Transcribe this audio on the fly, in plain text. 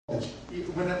You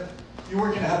weren't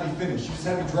going to have me finish. You just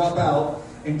had me drop out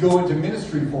and go into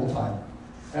ministry full time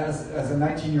as a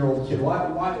 19-year-old kid.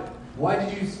 Why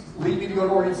did you lead me to go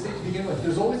to Oregon State to begin with?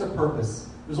 There's always a purpose.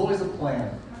 There's always a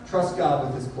plan. Trust God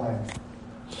with His plan.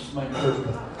 That's my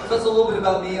encouragement. So that's a little bit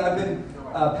about me. I've been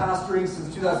pastoring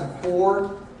since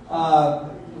 2004. A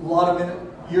lot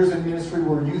of years in ministry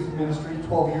were youth ministry.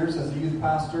 12 years as a youth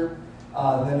pastor.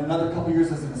 Then another couple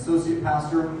years as an associate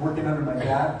pastor, working under my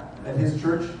dad at his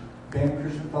church, Calvary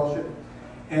Christian Fellowship.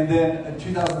 And then in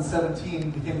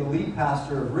 2017, became the lead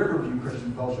pastor of Riverview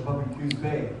Christian Fellowship up in Coos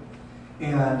Bay.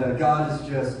 And God has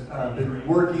just been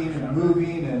working and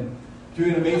moving and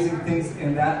doing amazing things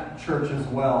in that church as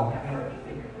well.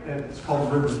 And it's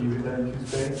called Riverview there in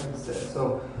Coos Bay, like I said.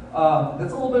 So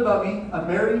that's a little bit about me. I'm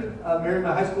married. I married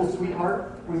my high school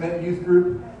sweetheart. We met in youth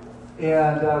group.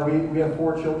 And we have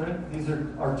 4 children. These are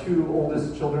our 2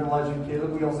 oldest children, Elijah and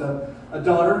Caleb. We also have a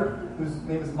daughter whose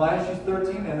name is Maya, she's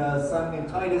 13, and a son named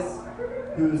Titus,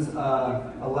 who's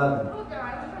 11.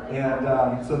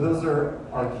 And so those are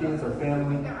our kids, our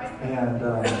family. And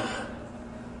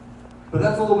but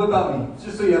that's a little bit about me,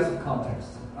 just so you have some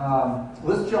context.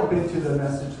 Let's jump into the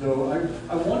message, though.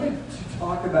 I wanted to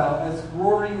talk about, as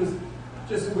Rory was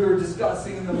we were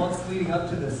discussing in the months leading up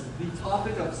to this, the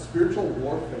topic of spiritual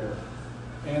warfare.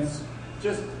 And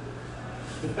just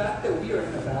the fact that we are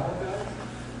in a battle, guys,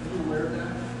 are you aware of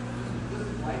that? This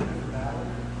is life is a battle.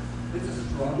 It's a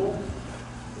struggle.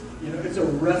 It's a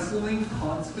wrestling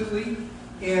constantly.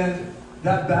 And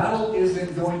that battle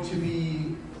isn't going to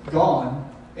be gone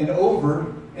and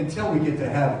over until we get to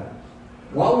heaven.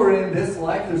 While we're in this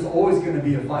life, there's always going to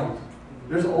be a fight.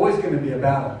 There's always going to be a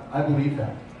battle. I believe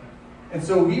that. And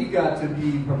so we've got to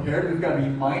be prepared. We've got to be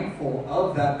mindful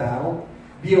of that battle.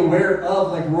 Be aware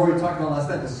of, like Rory talked about last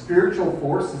night, the spiritual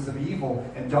forces of evil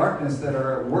and darkness that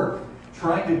are at work,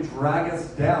 trying to drag us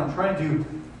down, trying to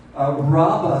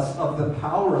rob us of the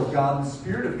power of God and the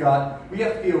Spirit of God. We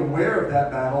have to be aware of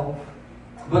that battle.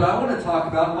 But I want to talk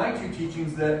about my 2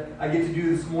 teachings that I get to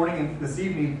do this morning and this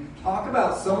evening. Talk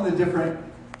about some of the different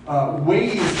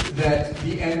ways that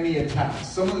the enemy attacks,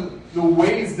 some of the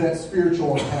ways that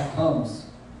spiritual attack comes.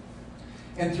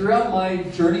 And throughout my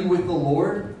journey with the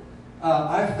Lord,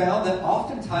 I've found that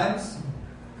oftentimes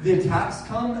the attacks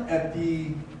come at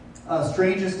the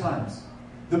strangest times,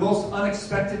 the most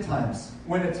unexpected times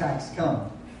when attacks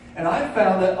come. And I've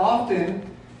found that often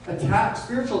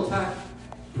spiritual attack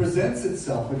presents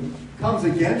itself and comes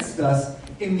against us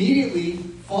immediately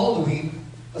following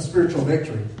a spiritual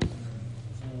victory.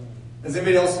 Has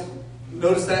anybody else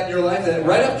noticed that in your life? That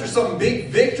right after some big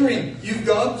victory you've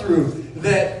gone through,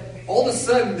 that all of a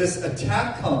sudden this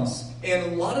attack comes.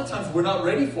 And a lot of times we're not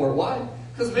ready for it. Why?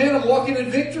 Because, man, I'm walking in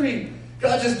victory.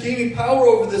 God just gave me power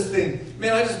over this thing.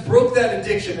 Man, I just broke that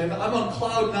addiction. And I'm on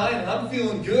cloud 9 and I'm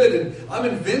feeling good. And I'm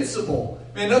invincible.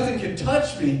 Man, nothing can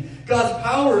touch me. God's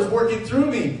power is working through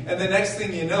me. And the next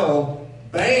thing you know,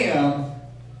 bam,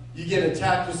 you get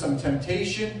attacked with some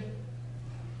temptation.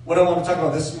 What I want to talk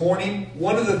about this morning,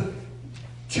 one of the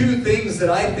 2 things that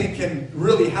I think can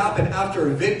really happen after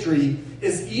a victory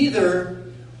is either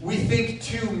we think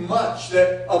too much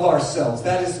of ourselves.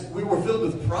 That is, we were filled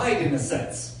with pride in a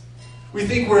sense. We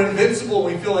think we're invincible.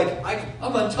 We feel like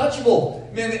I'm untouchable.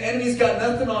 Man, the enemy's got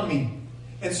nothing on me.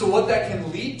 And so what that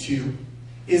can lead to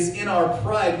is in our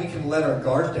pride, we can let our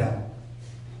guard down.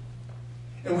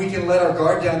 And we can let our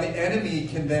guard down. The enemy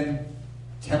can then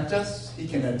tempt us. He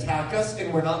can attack us,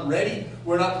 and we're not ready.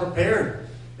 We're not prepared.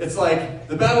 It's like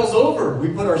the battle's over. We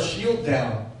put our shield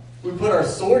down. We put our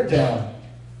sword down.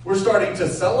 We're starting to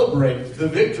celebrate the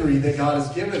victory that God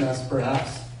has given us,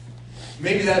 perhaps.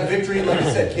 Maybe that victory, like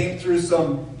I said, came through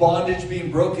some bondage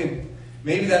being broken.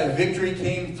 Maybe that victory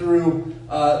came through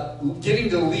getting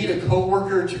to lead a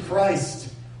coworker to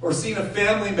Christ, or seeing a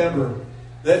family member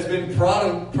that's been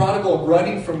prodigal,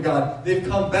 running from God. They've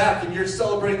come back, and you're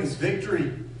celebrating this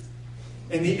victory.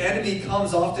 And the enemy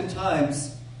comes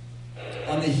oftentimes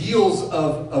on the heels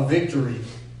of a victory.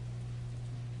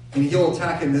 And he'll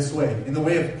attack in this way, in the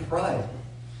way of pride.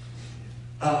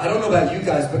 I don't know about you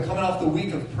guys, but coming off the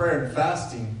week of prayer and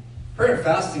fasting,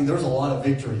 there was a lot of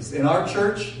victories. In our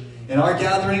church, in our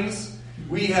gatherings,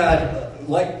 we had,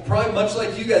 probably much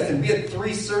like you guys did, we had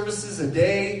 3 services a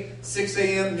day, 6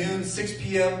 a.m., noon, 6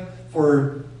 p.m.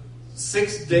 for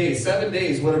 6 days, 7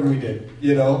 days, whatever we did,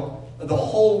 The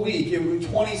whole week, it was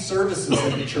 20 services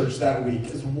at the church that week.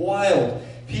 It's wild.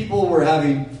 People were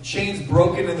having chains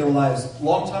broken in their lives,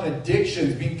 long-time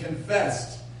addictions being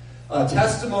confessed,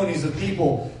 testimonies of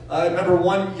people. I remember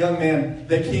one young man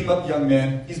that came up,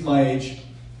 he's my age,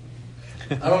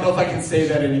 I don't know if I can say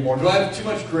that anymore. Do I have too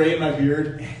much gray in my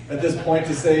beard at this point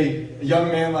to say a young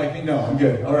man like me? No, I'm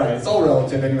good. All right, it's all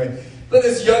relative anyway. But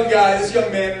this young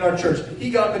man in our church, he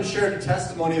got up and shared a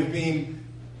testimony of being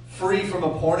free from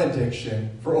a porn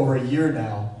addiction for over a year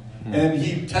now. And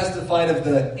he testified of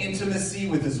the intimacy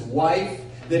with his wife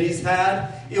that he's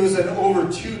had. It was an over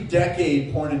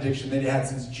 2-decade porn addiction that he had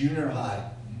since junior high.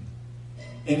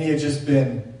 And he had just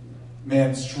been,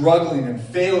 struggling and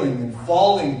failing and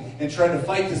falling and trying to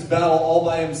fight this battle all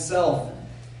by himself.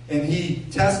 And he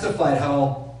testified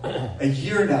how a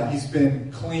year now he's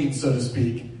been clean, so to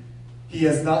speak. He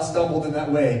has not stumbled in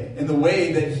that way. And the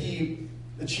way that he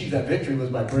achieved that victory was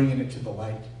by bringing it to the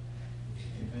light.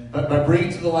 But by bringing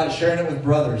it to the light, sharing it with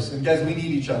brothers. And guys, we need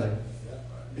each other.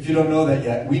 If you don't know that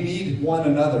yet, we need one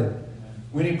another.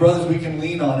 We need brothers we can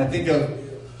lean on. I think of,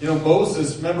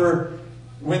 Moses. Remember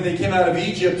when they came out of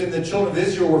Egypt and the children of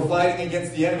Israel were fighting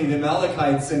against the enemy, the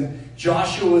Amalekites, and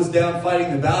Joshua was down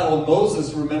fighting the battle. And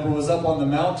Moses, remember, was up on the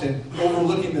mountain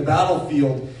overlooking the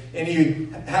battlefield. And he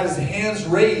had his hands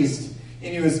raised.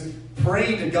 And he was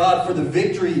praying to God for the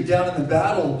victory down in the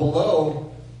battle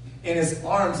below. And his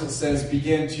arms, it says,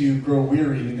 began to grow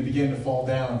weary and they began to fall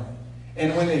down.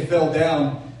 And when they fell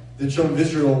down, the children of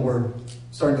Israel were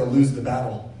starting to lose the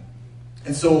battle.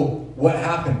 And so what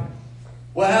happened?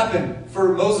 What happened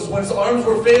for Moses when his arms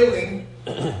were failing?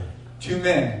 2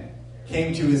 men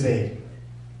came to his aid.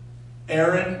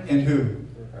 Aaron and who?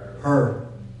 Hur.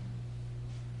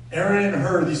 Aaron and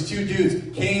Hur, these 2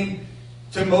 dudes, came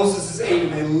to Moses' aid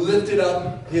and they lifted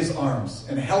up his arms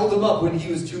and held him up when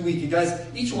he was too weak. And guys,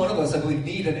 each one of us, I believe,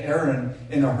 need an Aaron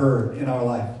and a Hur in our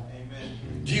life.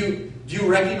 Amen. Do you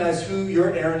recognize who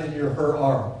your Aaron and your Hur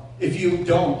are? If you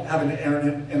don't have an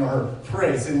Aaron and a Hur,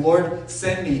 pray. Say, Lord,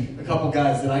 send me a couple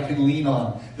guys that I can lean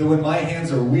on. That when my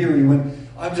hands are weary, when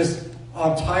I'm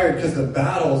tired because the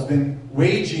battle's been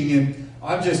waging and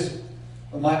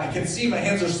I can see my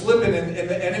hands are slipping and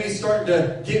the enemy's starting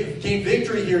to gain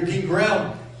victory here, gain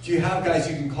ground. Do you have guys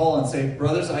you can call and say,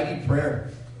 brothers, I need prayer?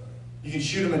 You can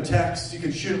shoot them a text. You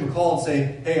can shoot them a call and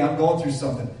say, hey, I'm going through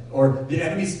something. Or the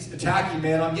enemy's attacking,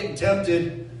 man. I'm getting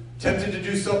tempted to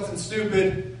do something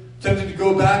stupid, tempted to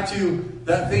go back to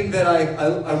that thing that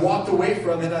I walked away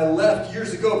from and I left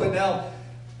years ago. But now,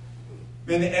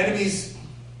 man, the enemy's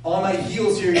on my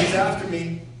heels here. He's after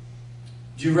me.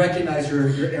 Do you recognize your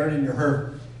Aaron and your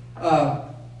Hur?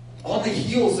 On the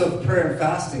heels of prayer and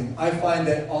fasting, I find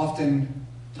that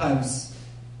oftentimes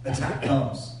attack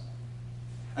comes.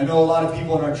 I know a lot of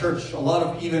people in our church, a lot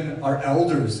of even our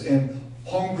elders and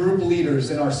home group leaders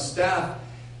and our staff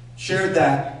shared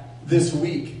that this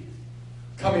week.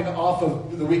 Coming off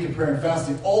of the week of prayer and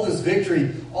fasting, all this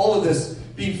victory, all of this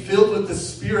being filled with the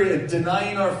Spirit and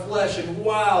denying our flesh, and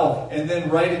wow, and then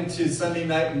right into Sunday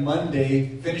night and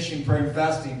Monday, finishing prayer and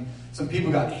fasting, some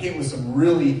people got hit with some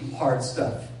really hard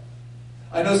stuff.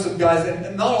 I know some guys,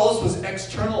 and not all this was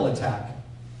external attack.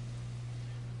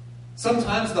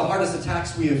 Sometimes the hardest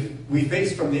attacks we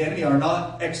face from the enemy are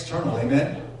not external,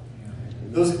 amen?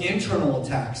 Those internal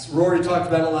attacks. Rory talked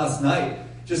about it last night.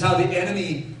 Just how the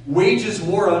enemy wages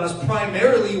war on us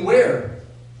primarily where?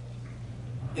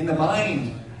 In the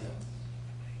mind.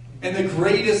 And the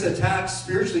greatest attacks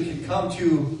spiritually can come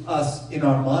to us in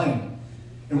our mind.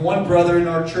 And one brother in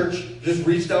our church just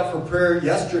reached out for prayer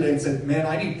yesterday and said, man,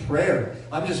 I need prayer.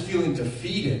 I'm just feeling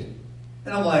defeated.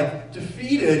 And I'm like,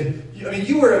 defeated? I mean,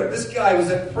 this guy was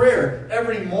at prayer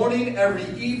every morning, every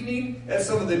evening, at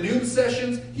some of the noon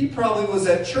sessions. He probably was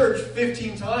at church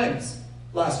 15 times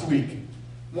last week.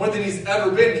 More than he's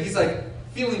ever been. He's like,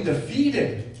 feeling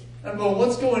defeated. And I'm going,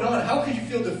 what's going on? How could you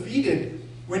feel defeated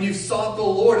when you've sought the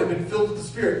Lord and been filled with the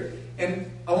Spirit?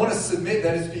 And I want to submit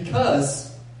that it's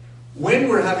because when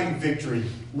we're having victory,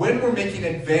 when we're making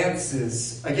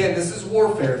advances, again, this is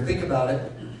warfare, think about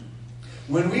it.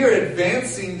 When we are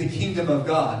advancing the kingdom of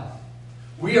God,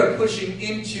 we are pushing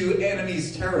into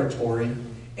enemy's territory.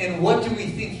 And what do we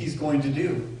think he's going to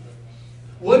do?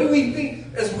 What do we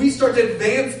think as we start to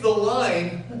advance the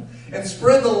line and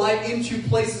spread the light into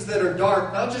places that are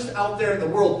dark, not just out there in the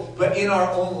world, but in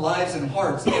our own lives and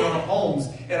hearts, in our homes,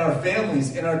 in our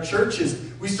families, in our churches?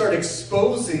 We start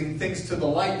exposing things to the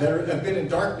light that have been in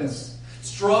darkness.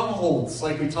 Strongholds,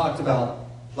 like we talked about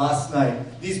last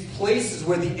night. These places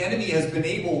where the enemy has been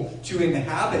able to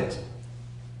inhabit.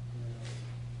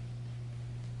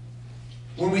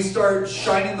 When we start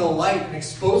shining the light and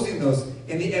exposing those,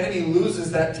 and the enemy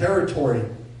loses that territory.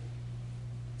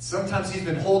 Sometimes he's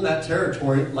been holding that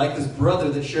territory, like this brother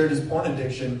that shared his porn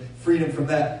addiction, freed him from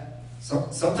that.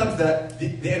 Sometimes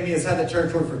the enemy has had that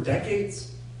territory for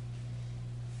decades.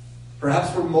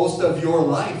 Perhaps for most of your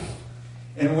life.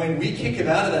 And when we kick him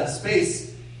out of that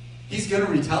space, he's going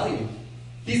to retaliate.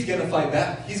 He's going to fight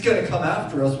back. He's going to come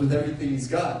after us with everything he's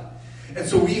got. And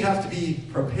so we have to be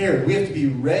prepared. We have to be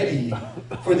ready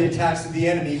for the attacks of the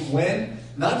enemy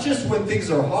not just when things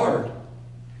are hard.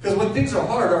 Because when things are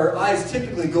hard, our eyes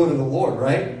typically go to the Lord,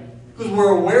 right? Because we're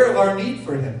aware of our need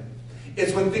for him.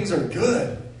 It's when things are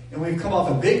good and we've come off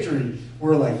a victory,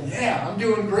 we're like, yeah, I'm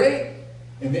doing great.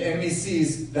 And the enemy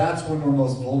sees that's when we're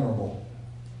most vulnerable.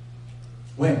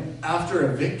 When? After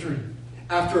a victory,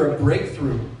 after a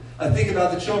breakthrough. I think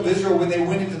about the children of Israel when they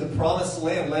went into the promised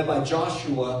land led by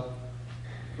Joshua.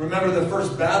 Remember the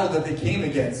first battle that they came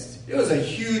against. It was a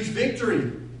huge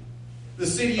victory. The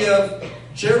city of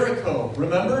Jericho,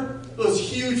 remember? Those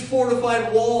huge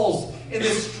fortified walls in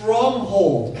this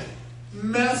stronghold.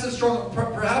 Massive stronghold.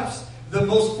 Perhaps the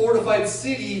most fortified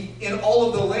city in all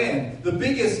of the land. The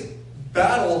biggest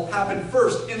battle happened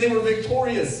first, and they were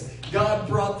victorious. God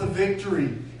brought the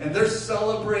victory. And they're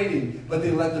celebrating, but they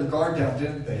let their guard down,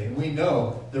 didn't they? And we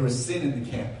know there was sin in the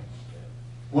camp.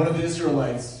 One of the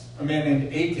Israelites, a man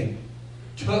named Achan,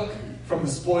 took from the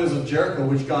spoils of Jericho,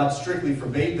 which God strictly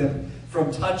forbade them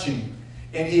from touching.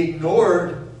 And he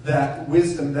ignored that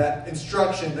wisdom, that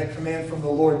instruction, that command from the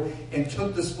Lord, and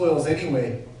took the spoils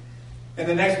anyway. And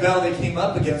the next battle they came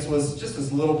up against was just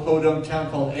this little podunk town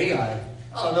called Ai.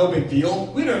 Oh, no big deal.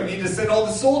 We don't need to send all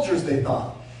the soldiers, they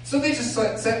thought. So they just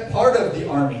sent part of the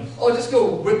army. Oh, just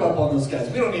go whip up on those guys.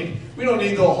 We don't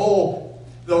need the whole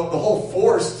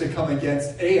force to come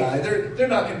against Ai. They're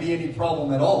not going to be any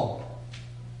problem at all.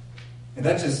 And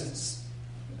that just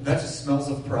smells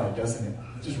of pride, doesn't it?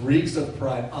 It just reeks of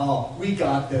pride. Oh, we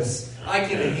got this. I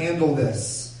can handle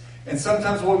this. And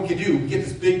sometimes what we can do, we get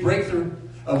this big breakthrough.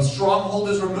 A stronghold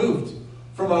is removed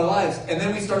from our lives, and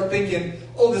then we start thinking,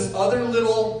 oh, this other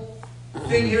little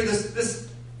thing here, this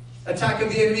attack of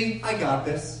the enemy, I got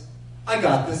this.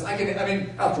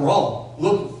 After all,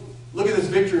 look at this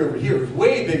victory over here. It's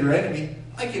way bigger enemy.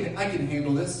 I can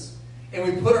handle this. And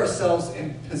we put ourselves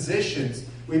in positions.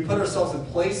 We put ourselves in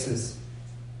places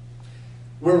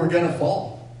where we're going to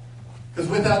fall. Because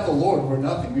without the Lord, we're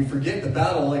nothing. We forget the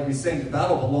battle, like we sang, the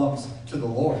battle belongs to the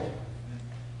Lord.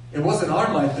 It wasn't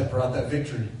our might that brought that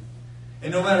victory.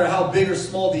 And no matter how big or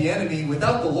small the enemy,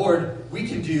 without the Lord, we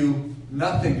can do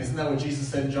nothing. Isn't that what Jesus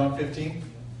said in John 15?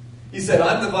 He said,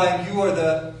 I'm the vine, you are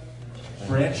the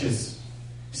branches.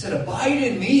 He said, abide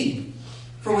in me.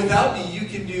 For without me, you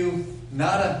can do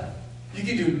nada. You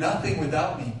can do nothing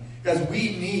without me. Guys,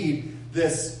 we need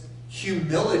this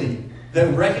humility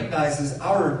that recognizes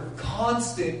our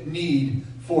constant need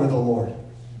for the Lord.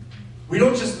 We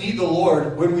don't just need the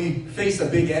Lord when we face a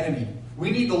big enemy. We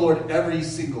need the Lord every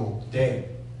single day.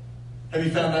 Have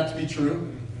you found that to be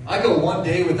true? I go one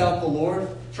day without the Lord,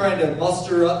 trying to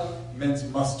muster up men's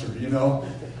muster, you know.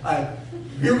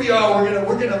 Here we are,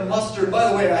 we're gonna muster. By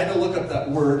the way, I had to look up that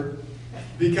word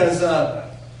because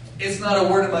it's not a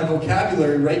word in my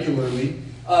vocabulary regularly.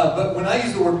 But when I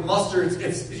use the word muster,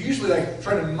 it's usually like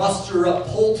trying to muster up,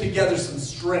 pull together some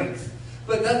strength.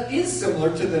 But that is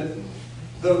similar to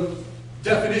the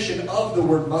definition of the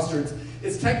word muster.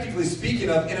 It's technically speaking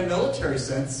of, in a military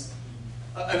sense,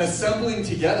 an assembling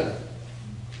together.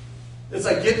 It's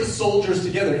like get the soldiers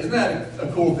together. Isn't that a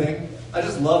cool thing? I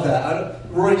just love that.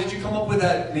 Roy, did you come up with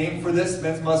that name for this,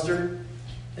 men's muster?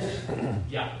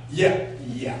 Yeah. Yeah.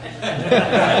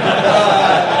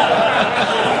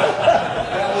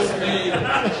 That was me.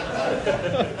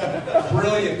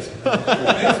 Brilliant.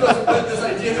 Men's muster, but this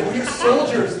idea that we're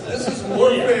soldiers. This is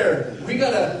warfare. We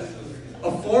got a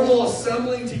formal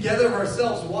assembling together of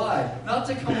ourselves. Why? Not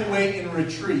to come away in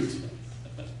retreat.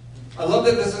 I love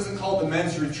that this isn't called the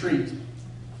men's retreat.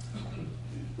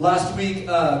 Last week,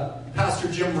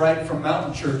 Pastor Jim Wright from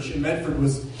Mountain Church in Medford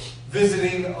was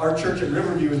visiting our church at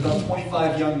Riverview with about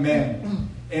 25 young men.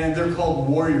 And they're called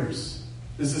warriors.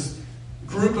 There's this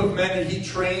group of men that he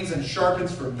trains and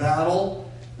sharpens for battle.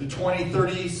 The 20,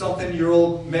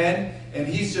 30-something-year-old men. And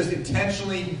he's just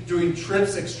intentionally doing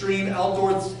trips, extreme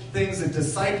outdoor things, and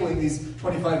discipling these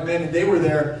 25 men. And they were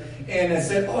there. And I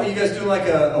said, oh, you guys doing like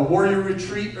a warrior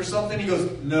retreat or something? He goes,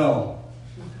 no.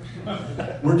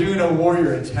 We're doing a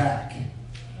warrior attack.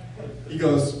 He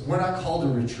goes, we're not called a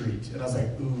retreat. And I was like,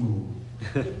 ooh,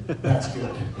 that's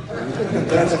good.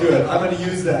 That's good. I'm going to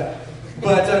use that.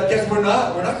 But guys, we're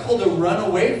not called to run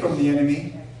away from the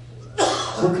enemy.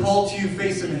 We're called to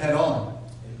face him head on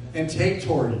and take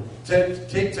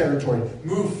territory,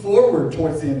 move forward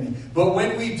towards the enemy. But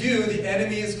when we do, the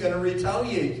enemy is going to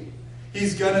retaliate.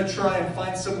 He's going to try and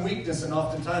find some weakness, and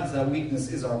oftentimes that weakness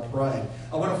is our pride.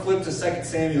 I want to flip to 2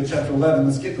 Samuel chapter 11.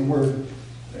 Let's get the word.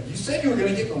 You said you were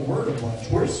going to get the word a bunch.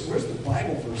 Where's the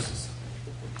Bible verses?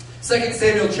 2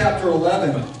 Samuel chapter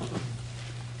 11.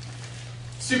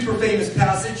 Super famous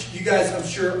passage. You guys, I'm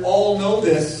sure, all know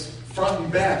this front and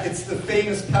back. It's the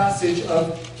famous passage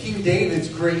of King David's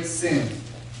great sin.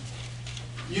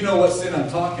 You know what sin I'm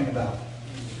talking about.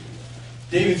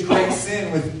 David's great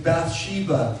sin with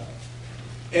Bathsheba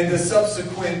and the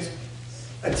subsequent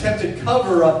attempted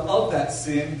cover-up of that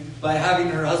sin by having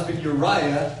her husband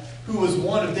Uriah, who was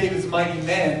one of David's mighty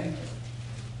men,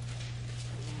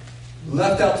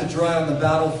 left out to dry on the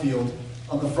battlefield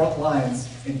on the front lines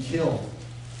and killed.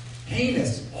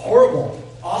 Heinous, horrible,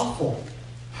 awful.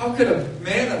 How could a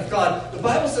man of God... The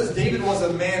Bible says David was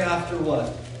a man after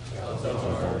what? God's own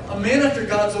heart. A man after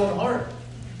God's own heart.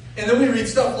 And then we read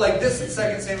stuff like this in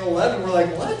 2 Samuel 11. We're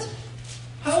like, what?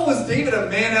 How was David a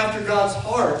man after God's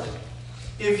heart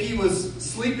if he was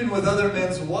sleeping with other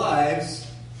men's wives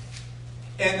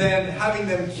and then having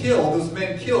them killed, those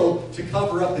men killed, to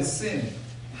cover up his sin?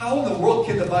 How in the world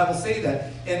can the Bible say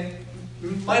that? And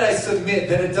might I submit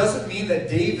that it doesn't mean that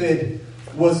David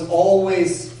was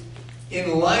always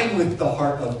in line with the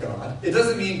heart of God. It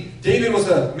doesn't mean David was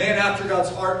a man after God's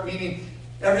heart, meaning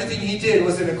everything he did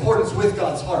was in accordance with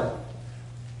God's heart.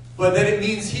 But that it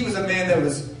means he was a man that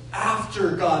was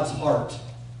after God's heart.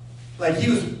 Like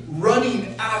he was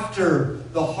running after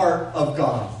the heart of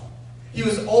God. He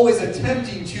was always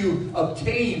attempting to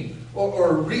obtain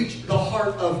or reach the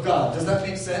heart of God. Does that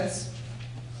make sense?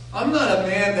 I'm not a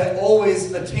man that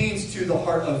always attains to the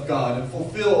heart of God and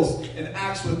fulfills and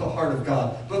acts with the heart of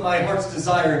God. But my heart's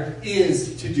desire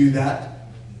is to do that.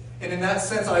 And in that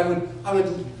sense, I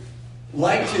would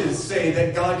like to say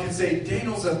that God can say,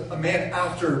 Daniel's a man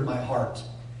after my heart.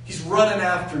 He's running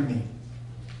after me.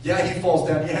 Yeah, he falls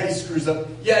down. Yeah, he screws up.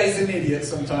 Yeah, he's an idiot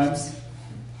sometimes.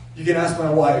 You can ask my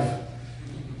wife.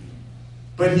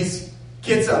 But he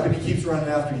gets up and he keeps running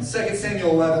after me. 2 Samuel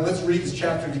 11, let's read this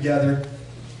chapter together.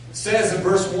 It says in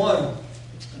verse 1,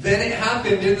 Then it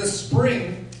happened in the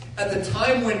spring, at the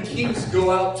time when kings go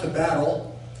out to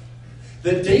battle,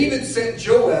 that David sent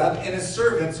Joab and his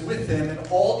servants with him and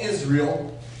all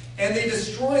Israel, and they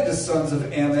destroyed the sons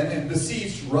of Ammon and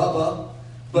besieged Rabbah,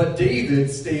 but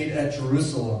David stayed at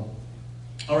Jerusalem.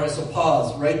 All right, so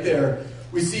pause right there.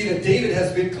 We see that David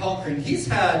has been conquering. He's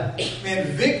had,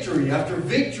 victory after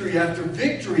victory after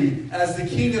victory as the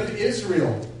king of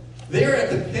Israel. They're at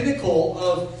the pinnacle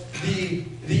of the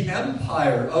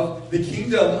empire, of the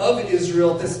kingdom of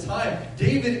Israel at this time.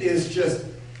 David is just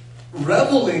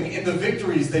reveling in the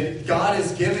victories that God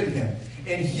has given him.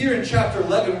 And here in chapter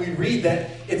 11, we read that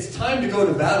it's time to go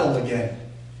to battle again.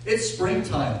 It's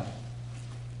springtime.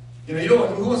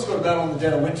 Who wants to go to battle in the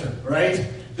dead of winter, right?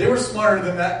 They were smarter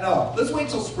than that. No, let's wait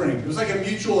till spring. It was like a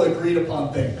mutual agreed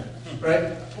upon thing,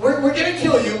 right? We're going to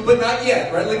kill you, but not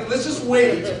yet, right? Like, let's just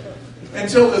wait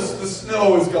until the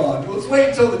snow is gone. Let's wait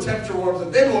until the temperature warms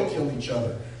up. Then we'll kill each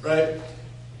other, right?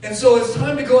 And so it's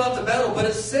time to go out to battle. But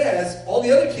it says all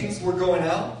the other kings were going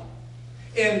out,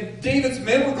 and David's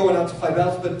men were going out to fight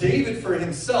battles, but David for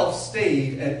himself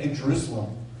stayed in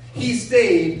Jerusalem. He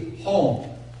stayed home.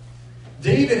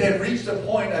 David had reached a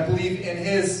point, I believe, in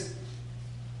his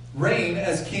reign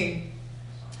as king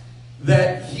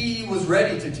that he was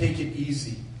ready to take it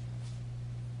easy.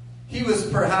 He was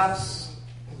perhaps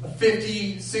a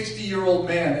 50, 60-year-old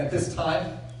man at this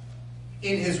time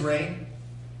in his reign.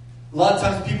 A lot of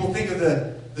times people think of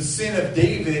the sin of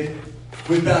David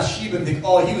with Bathsheba and think,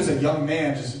 oh, he was a young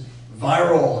man, just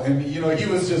virile. And, he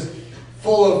was just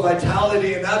full of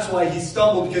vitality, and that's why he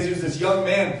stumbled, because he was this young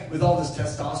man with all this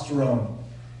testosterone.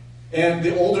 And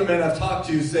the older men I've talked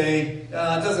to say, it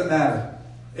doesn't matter.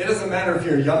 It doesn't matter if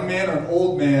you're a young man or an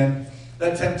old man.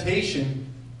 That temptation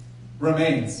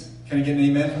remains. Can I get an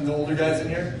amen from the older guys in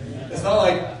here? It's not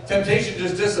like temptation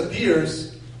just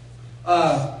disappears.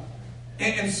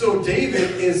 And so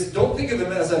David don't think of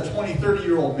him as a 20,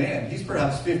 30-year-old man. He's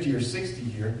perhaps 50 or 60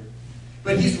 here.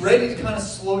 But he's ready to kind of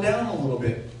slow down a little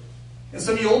bit. And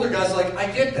some of you older guys are like, I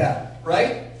get that,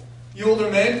 right? You older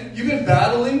men, you've been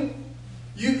battling.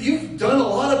 You've done a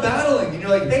lot of battling. And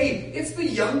you're like, hey, it's the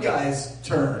young guys'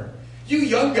 turn. You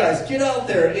young guys, get out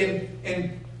there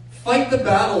and fight the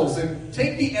battles and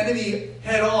take the enemy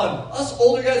head on. Us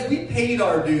older guys, we paid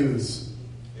our dues.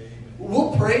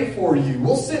 We'll pray for you.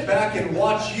 We'll sit back and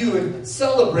watch you and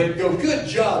celebrate. Go, good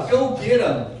job. Go get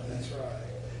them. That's right.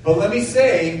 But let me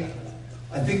say,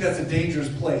 I think that's a dangerous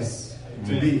place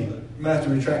to be. You might have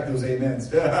to retract those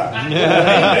amens. Amen,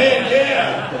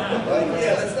 yeah.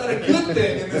 That's not a good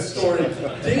thing in this story.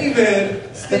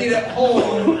 David stayed at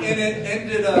home and it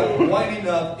ended up winding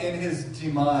up in his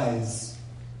demise.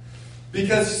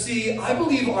 Because, you see, I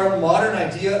believe our modern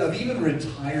idea of even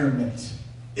retirement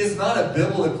is not a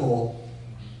biblical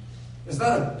It's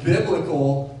not a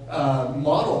biblical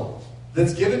model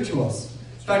that's given to us.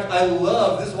 In fact, I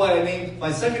love, this is why I named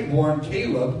my second born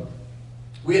Caleb.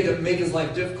 We had to make his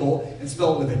life difficult and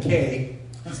spell it with a K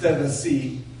instead of a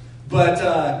C.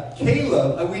 But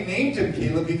Caleb, we named him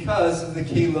Caleb because of the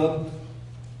Caleb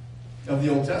of the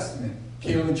Old Testament.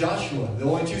 Caleb and Joshua, the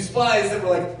only two spies that were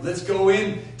like, let's go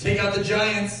in, take out the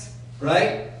giants,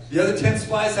 right? The other 10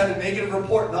 spies had a negative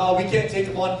report. No, we can't take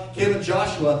them on. Caleb and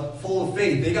Joshua, full of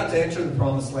faith, they got to enter the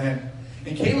promised land.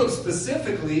 And Caleb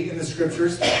specifically in the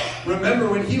scriptures, remember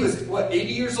when he was, 80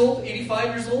 years old, 85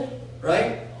 years old,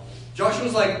 right? Joshua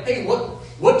was like, hey,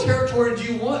 what territory do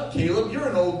you want, Caleb? You're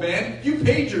an old man. You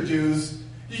paid your dues.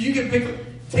 You can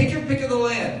take your pick of the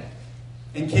land.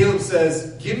 And Caleb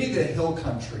says, give me the hill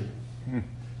country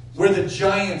where the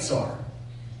giants are.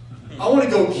 I want to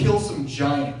go kill some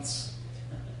giants.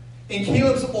 In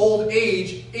Caleb's old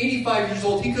age, 85 years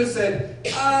old, he could have said,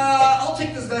 I'll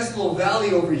take this nice little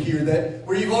valley over here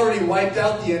where you've already wiped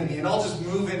out the enemy, and I'll just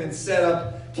move in and set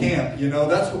up camp.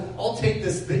 I'll take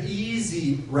the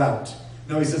easy route.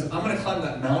 No, he says, I'm going to climb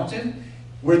that mountain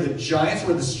where the giants,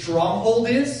 where the stronghold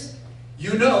is.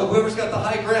 Whoever's got the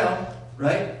high ground,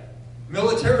 right?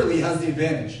 Militarily has the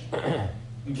advantage.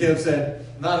 And Caleb said,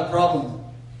 not a problem.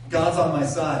 God's on my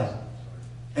side.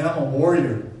 And I'm a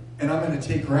warrior. And I'm going to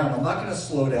take ground. I'm not going to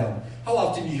slow down. How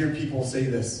often do you hear people say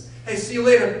this? Hey, see you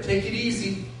later. Take it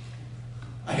easy.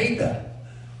 I hate that.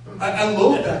 I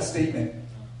loathe that statement.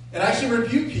 And I actually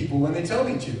rebuke people when they tell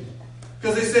me to.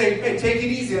 Because they say, hey, take it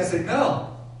easy. I say,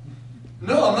 no.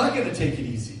 No, I'm not going to take it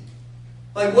easy.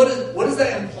 Like, what does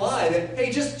that imply? That,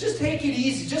 hey, just take it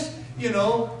easy. Just,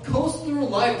 coast through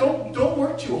life. Don't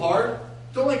work too hard.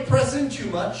 Don't, press in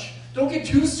too much. Don't get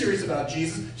too serious about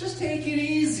Jesus. Just take it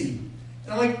easy.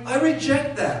 And I'm like, I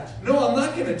reject that. No, I'm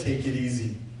not going to take it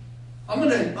easy. I'm going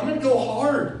to go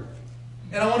hard.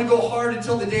 And I want to go hard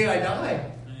until the day I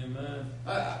die.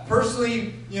 Amen.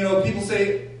 Personally, people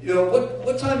say,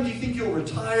 what time do you think you'll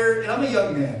retire? And I'm a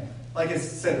young man, like I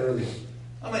said earlier.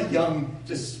 I'm a young,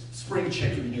 just spring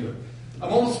chicken here.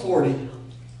 I'm almost 40,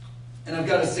 and I've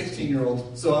got a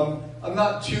 16-year-old, so I'm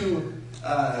not too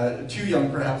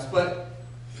young, perhaps. But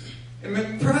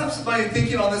perhaps my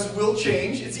thinking on this will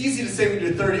change. It's easy to say when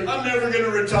you're 30, I'm never going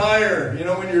to retire.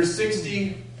 When you're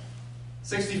 60,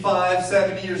 65,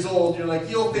 70 years old, you're like,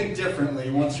 you'll think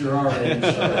differently once you're our age.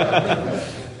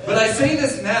 But I say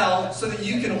this now so that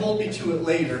you can hold me to it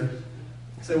later.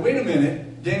 Say, wait a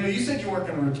minute, Daniel, you said you weren't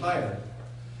going to retire.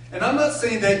 And I'm not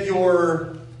saying that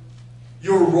your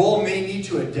role may need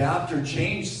to adapt or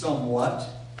change somewhat,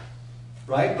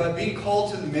 right? But being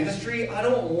called to the ministry, I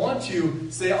don't want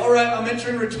to say, all right, I'm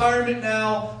entering retirement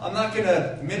now. I'm not going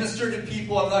to minister to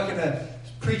people. I'm not going to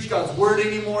preach God's word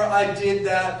anymore. I did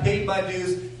that, paid my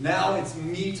dues. Now it's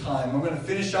me time. I'm going to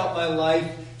finish out my life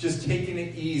just taking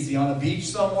it easy on a beach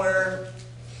somewhere.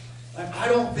 I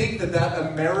don't think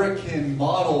that American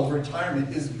model of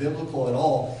retirement is biblical at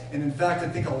all. And in fact, I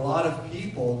think a lot of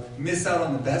people miss out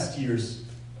on the best years.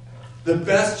 The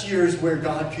best years where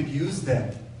God could use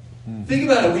them. Think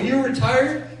about it. When you're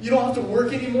retired, you don't have to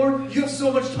work anymore. You have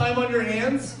so much time on your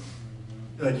hands.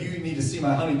 Like, you need to see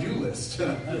my honey-do list.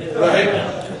 Right?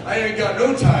 I ain't got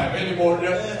no time anymore.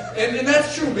 And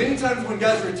that's true. Many times when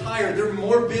guys retire, they're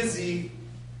more busy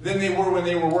than they were when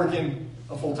they were working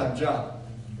a full-time job.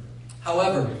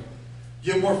 However,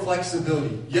 you have more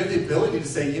flexibility. You have the ability to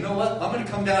say, you know what? I'm going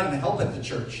to come down and help at the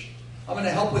church. I'm going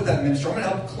to help with that ministry. I'm going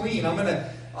to help clean. I'm going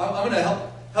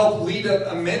to help lead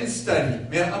a men's study.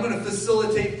 Man, I'm going to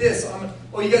facilitate this.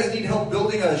 You guys need help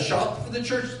building a shop for the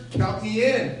church? Count me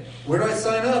in. Where do I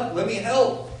sign up? Let me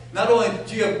help. Not only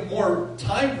do you have more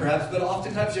time, perhaps, but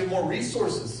oftentimes you have more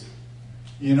resources.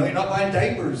 You're not buying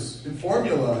diapers and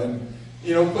formula and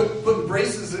putting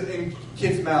braces in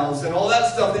kids' mouths and all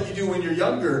that stuff that you do when you're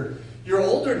younger. You're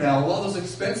older now. A lot of those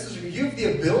expenses, you have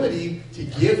the ability to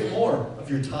give more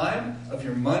of your time, of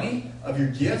your money, of your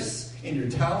gifts, and your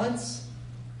talents.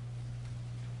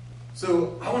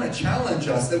 So I want to challenge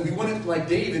us that we wouldn't, like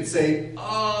David, say,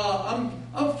 I'm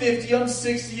 50, I'm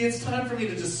 60, it's time for me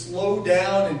to just slow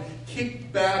down and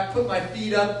kick back, put my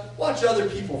feet up, watch other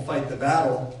people fight the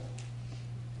battle.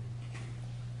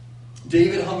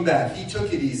 David hung back. He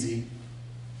took it easy.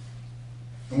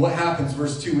 And what happens?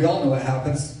 Verse 2, we all know what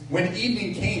happens. When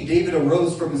evening came, David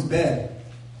arose from his bed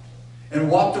and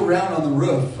walked around on the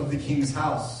roof of the king's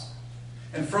house.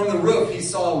 And from the roof he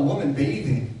saw a woman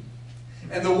bathing.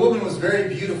 And the woman was very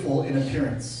beautiful in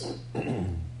appearance. It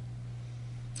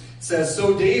says,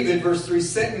 so David, verse 3,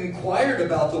 sent and inquired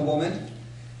about the woman.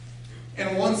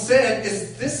 And one said,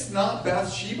 is this not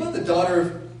Bathsheba, the daughter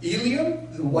of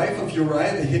Eliam, the wife of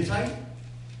Uriah the Hittite?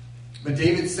 But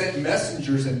David sent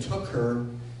messengers and took her,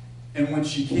 and when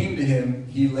she came to him,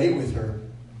 he lay with her.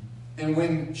 And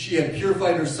when she had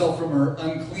purified herself from her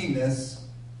uncleanness,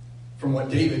 from what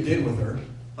David did with her,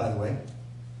 by the way,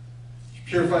 she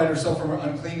purified herself from her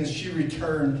uncleanness, she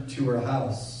returned to her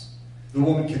house. The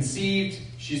woman conceived,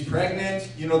 she's pregnant.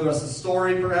 You know the rest of the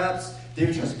story, perhaps.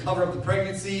 David tries to cover up the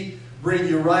pregnancy, bring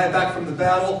Uriah back from the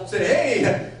battle, say,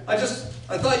 hey, I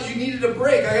thought you needed a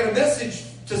break. I got a message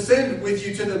to send with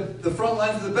you to the front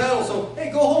lines of the battle. So,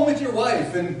 hey, go home with your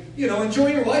wife and,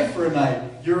 enjoy your wife for a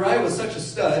night. Uriah was such a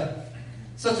stud,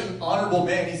 such an honorable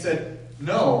man. He said,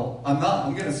 no, I'm not.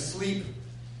 I'm going to sleep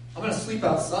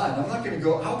outside. I'm not going to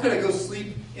go. How could I go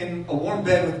sleep in a warm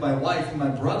bed with my wife and my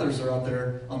brothers are out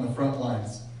there on the front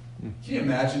lines? Can you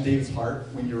imagine David's heart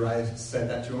when Uriah said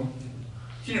that to him?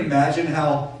 Can you imagine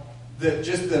how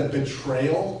the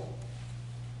betrayal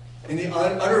and the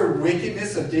utter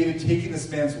wickedness of David taking this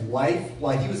man's wife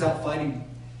while he was out fighting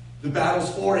the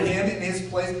battles for him in his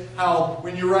place? How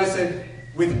when Uriah said,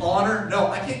 with honor, no,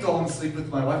 I can't go home and sleep with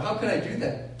my wife. How could I do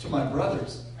that to my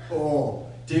brothers? Oh,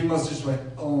 David must have just went,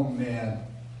 oh man,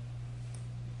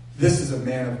 this is a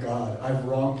man of God. I've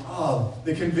wronged. Oh,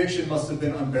 the conviction must have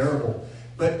been unbearable.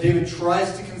 But David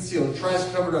tries to conceal it, tries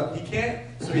to cover it up. He can't,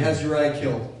 so he has Uriah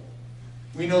killed.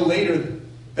 We know later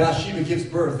Bathsheba gives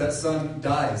birth. That son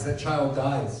dies. That child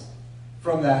dies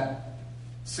from that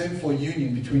sinful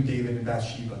union between David and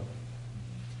Bathsheba.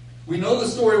 We know the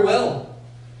story well.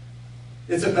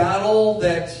 It's a battle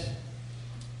that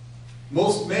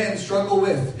most men struggle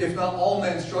with, if not all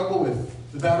men struggle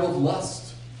with. The battle of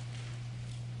lust.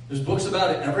 There's books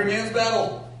about it. Every man's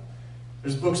battle.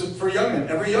 There's books for young men.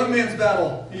 Every young man's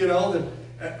battle.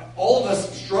 All of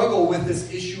us struggle with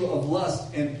this issue of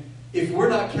lust. And if we're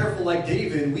not careful like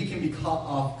David, we can be caught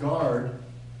off guard.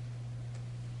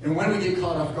 And when we get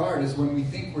caught off guard is when we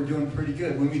think we're doing pretty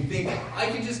good. When we think, I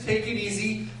can just take it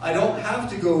easy. I don't have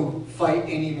to go fight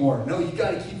anymore. No, you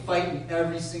got to keep fighting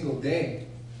every single day.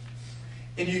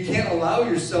 And you can't allow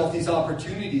yourself these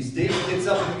opportunities. David gets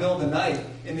up in the middle of the night,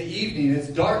 in the evening. It's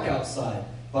dark outside.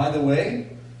 By the way,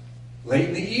 late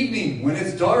in the evening, when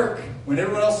it's dark, when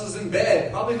everyone else is in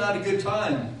bed, probably not a good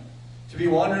time to be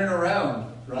wandering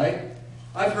around, right?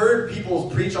 I've heard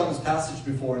people preach on this passage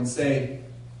before and say,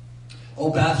 oh,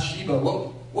 Bathsheba,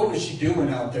 what was she doing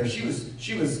out there? She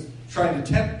was trying to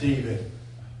tempt David.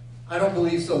 I don't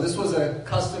believe so. This was a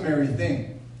customary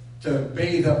thing to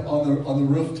bathe up on the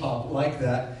rooftop like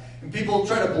that. And people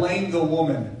try to blame the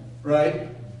woman, right?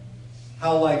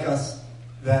 How like us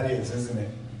that is, isn't it?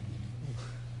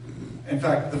 In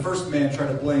fact, the first man tried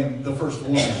to blame the first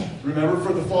woman. Remember,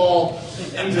 for the fall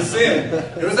into sin.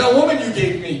 It was that woman you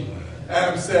gave me,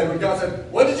 Adam said. When God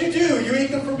said, what did you do? You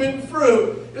ate the forbidden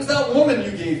fruit. It was that woman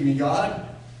you gave me, God.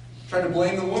 Tried to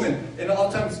blame the woman. And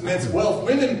oftentimes men say, well, if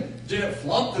women didn't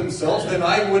flaunt themselves, then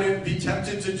I wouldn't be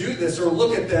tempted to do this or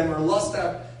look at them or lust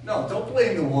after. No, don't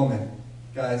blame the woman,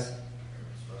 guys.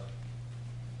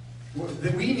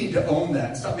 We need to own that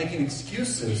and stop making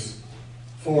excuses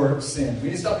for sin. We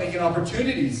need to stop making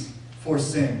opportunities for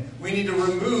sin. We need to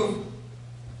remove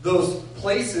those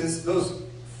places, those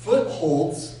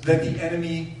footholds that the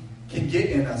enemy can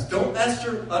get in us. Don't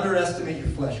underestimate your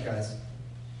flesh, guys.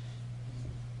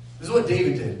 This is what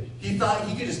David did. He thought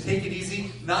he could just take it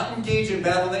easy, not engage in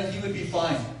battle, that he would be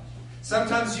fine.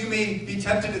 Sometimes you may be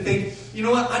tempted to think, you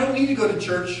know what, I don't need to go to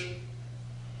church.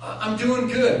 I'm doing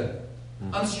good.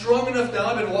 I'm strong enough now.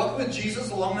 I've been walking with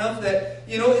Jesus long enough that,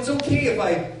 it's okay if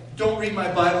I don't read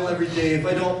my Bible every day, if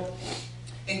I don't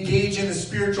engage in the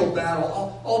spiritual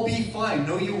battle. I'll be fine.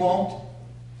 No, you won't.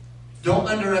 Don't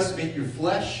underestimate your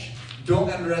flesh. Don't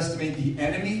underestimate the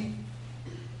enemy.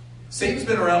 Satan's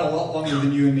been around a lot longer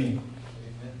than you and me.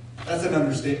 That's an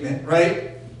understatement,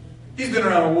 right? He's been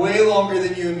around way longer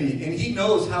than you and me, and he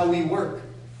knows how we work.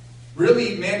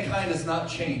 Really, mankind has not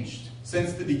changed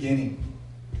since the beginning.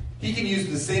 He can use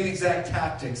the same exact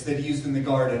tactics that he used in the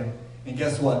garden, and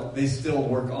guess what? They still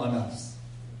work on us,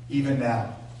 even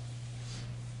now.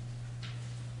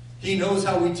 He knows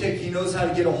how we tick. He knows how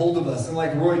to get a hold of us. And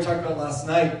like Roy talked about last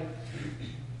night,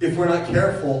 if we're not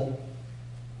careful,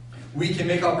 we can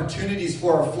make opportunities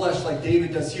for our flesh like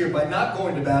David does here by not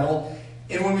going to battle.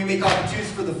 And when we make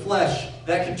opportunities for the flesh,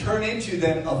 that can turn into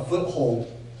then a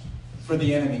foothold for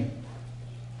the enemy.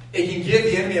 It can give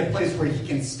the enemy a place where he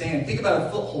can stand. Think about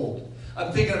a foothold.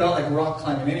 I'm thinking about like rock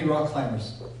climbing. Any rock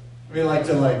climbers? We like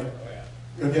to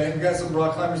okay, we got some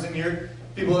rock climbers in here.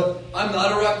 People, I'm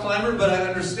not a rock climber, but I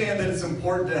understand that it's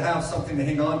important to have something to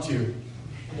hang on to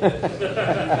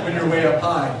when you're way up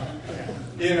high.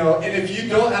 And if you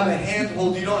don't have a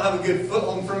handhold, you don't have a good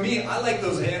foothold. And for me, I like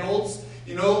those handholds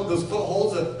You know, those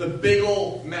footholds, the big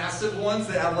old massive ones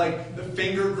that have like the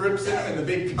finger grips in them and the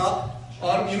big cup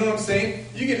on them. You know what I'm saying?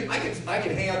 I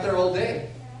could hang out there all day.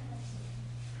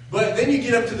 But then you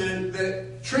get up to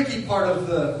the tricky part of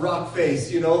the rock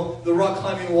face, you know, the rock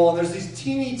climbing wall, and there's these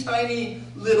teeny tiny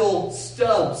little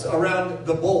stubs around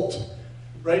the bolt.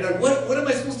 Right? Like, what am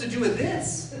I supposed to do with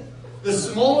this? The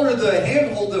smaller the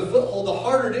handhold, the foothold, the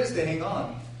harder it is to hang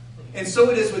on. And so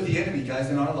it is with the enemy, guys,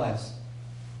 in our lives.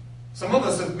 Some of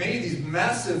us have made these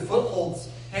massive footholds,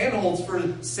 handholds for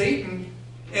Satan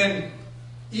and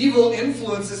evil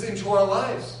influences into our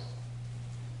lives.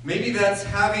 Maybe that's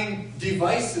having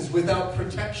devices without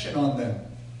protection on them.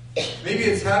 Maybe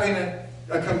it's having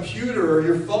a computer or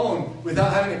your phone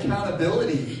without having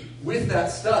accountability with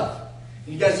that stuff.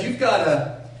 And you guys, you've got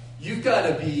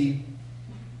to be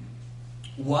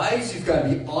wise. You've got to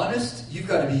be honest. You've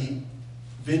got to be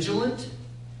vigilant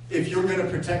if you're going to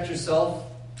protect yourself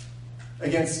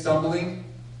against stumbling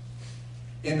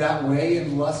in that way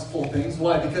in lustful things.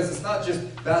 Why? Because it's not just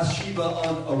Bathsheba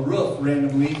on a roof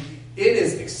randomly. It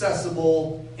is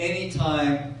accessible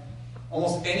anytime,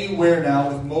 almost anywhere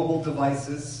now with mobile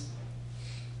devices.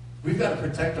 We've got to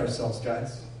protect ourselves,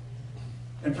 guys.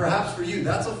 And perhaps for you,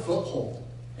 that's a foothold.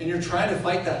 And you're trying to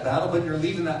fight that battle, but you're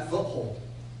leaving that foothold.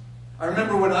 I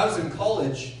remember when I was in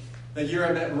college, that year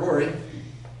I met Rory. It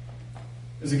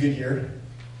was a good year.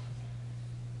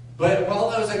 But while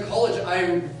I was at college,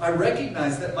 I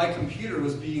recognized that my computer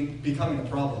was becoming a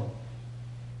problem.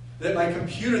 That my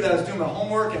computer that I was doing my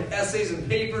homework and essays and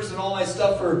papers and all my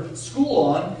stuff for school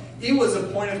on, it was a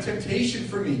point of temptation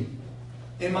for me.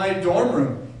 In my dorm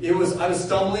room, I was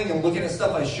stumbling and looking at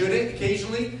stuff I shouldn't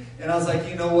occasionally, and I was like,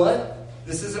 you know what?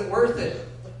 This isn't worth it.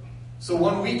 So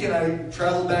one weekend I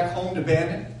traveled back home to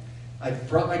Bandon. I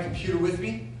brought my computer with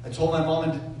me. I told my mom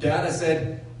and dad, I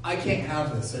said, I can't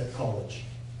have this at college.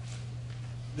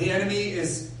 The enemy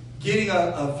is getting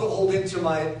a foothold into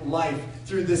my life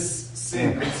through this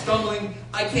sin. I'm stumbling.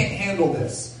 I can't handle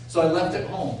this. So I left it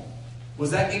home.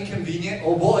 Was that inconvenient?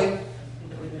 Oh boy.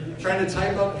 Trying to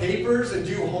type up papers and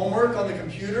do homework on the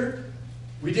computer.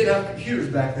 We did have computers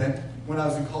back then when I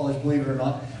was in college, believe it or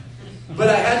not. But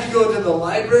I had to go to the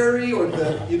library or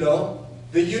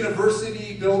the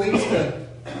university buildings to,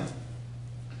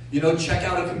 check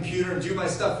out a computer and do my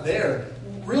stuff there.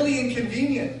 Really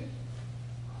inconvenient.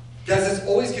 Guys, it's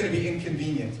always going to be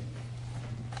inconvenient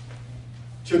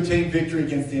to obtain victory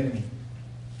against the enemy.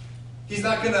 He's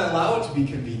not going to allow it to be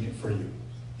convenient for you.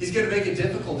 He's going to make it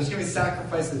difficult. There's going to be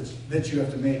sacrifices that you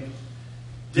have to make.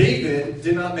 David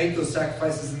did not make those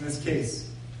sacrifices in this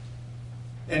case.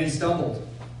 And he stumbled.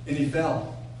 And he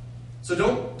fell. So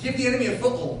don't give the enemy a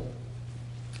foothold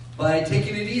by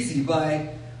taking it easy,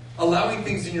 by allowing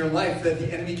things in your life that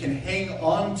the enemy can hang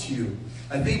on to.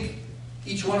 I think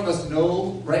each one of us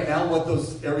know right now what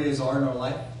those areas are in our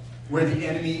life, where the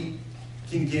enemy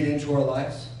can get into our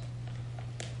lives.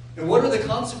 And what are the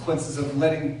consequences of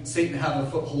letting Satan have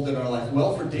a foothold in our life?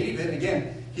 Well, for David,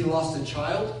 again, he lost a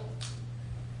child.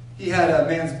 He had a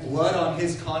man's blood on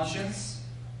his conscience.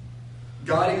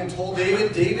 God even told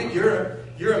David,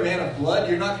 you're a man of blood.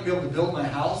 You're not going to be able to build my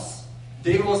house.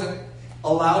 David wasn't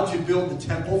allowed to build the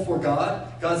temple for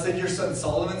God. God said, your son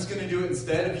Solomon's going to do it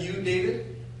instead of you,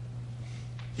 David.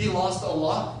 He lost a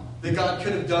lot that God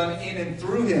could have done in and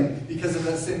through him because of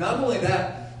that sin. Not only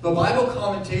that, but Bible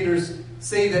commentators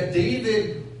say that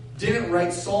David didn't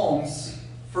write Psalms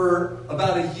for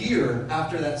about a year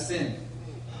after that sin.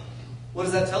 What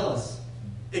does that tell us?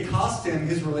 It cost him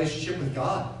his relationship with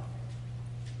God.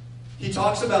 He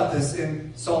talks about this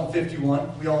in Psalm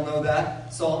 51. We all know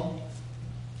that psalm.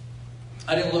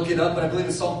 I didn't look it up, but I believe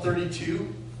it's Psalm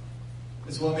 32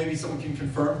 as well. Maybe someone can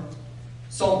confirm.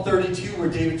 Psalm 32, where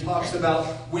David talks about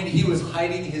when he was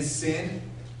hiding his sin.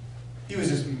 He was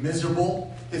just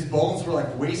miserable. His bones were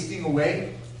like wasting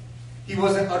away. He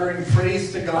wasn't uttering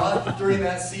praise to God during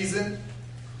that season.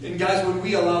 And guys, when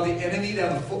we allow the enemy to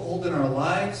have a foothold in our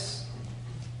lives,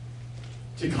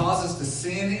 to cause us to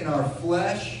sin in our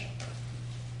flesh,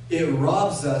 it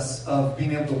robs us of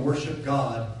being able to worship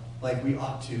God like we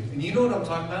ought to. And you know what I'm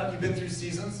talking about? You've been through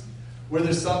seasons where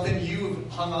there's something you've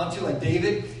hung on to, like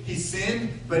David. He sinned,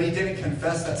 but he didn't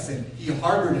confess that sin. He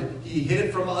harbored it. He hid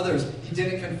it from others. He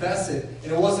didn't confess it.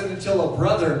 And it wasn't until a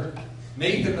brother,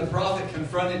 Nathan the prophet,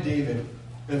 confronted David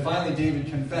that finally David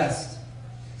confessed.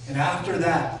 And after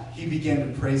that, he began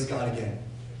to praise God again.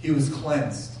 He was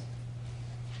cleansed.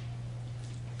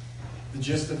 The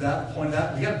gist of that, the point of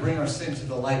that, we got to bring our sin to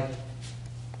the light.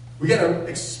 We got to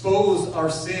expose our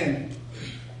sin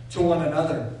to one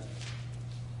another.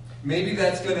 Maybe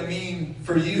that's going to mean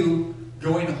for you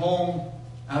going home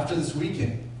after this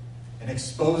weekend and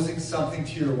exposing something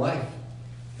to your wife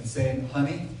and saying,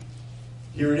 honey,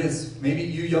 here it is. Maybe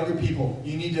you younger people,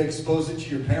 you need to expose it to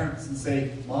your parents and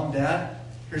say, Mom, Dad,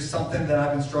 here's something that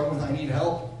I've been struggling with. I need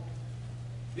help.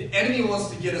 The enemy wants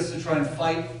to get us to try and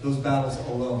fight those battles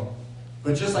alone.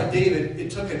 But just like David,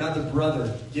 it took another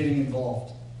brother getting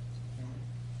involved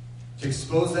to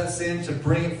expose that sin, to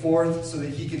bring it forth so that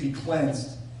he could be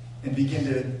cleansed and begin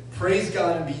to praise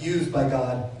God and be used by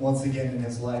God once again in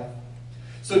his life.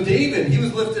 So David, he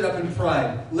was lifted up in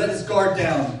pride, let his guard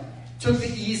down, took the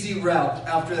easy route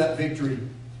after that victory.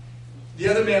 The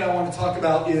other man I want to talk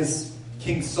about is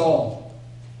King Saul.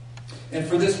 And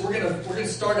for this, we're gonna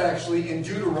start actually in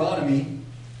Deuteronomy.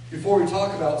 Before we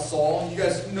talk about Saul, you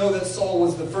guys know that Saul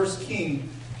was the first king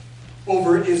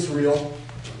over Israel,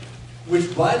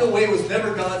 which, by the way, was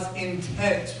never God's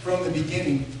intent from the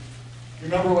beginning.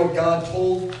 Remember what God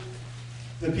told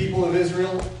the people of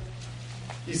Israel?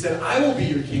 He said, I will be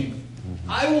your king.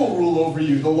 I will rule over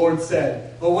you, the Lord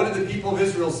said. But what did the people of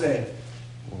Israel say?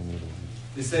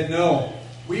 They said, no,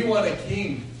 we want a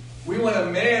king. We want a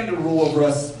man to rule over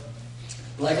us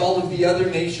like all of the other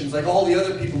nations, like all the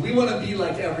other people. We want to be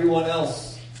like everyone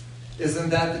else. Isn't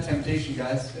that the temptation,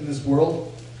 guys, in this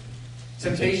world?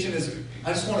 Temptation is,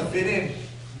 I just want to fit in.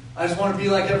 I just want to be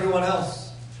like everyone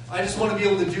else. I just want to be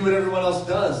able to do what everyone else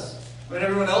does. When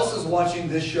everyone else is watching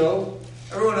this show,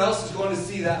 everyone else is going to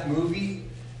see that movie.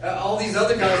 All these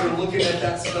other guys are looking at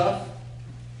that stuff.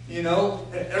 You know,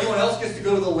 everyone else gets to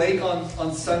go to the lake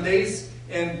on Sundays,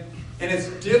 and it's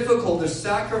difficult. There's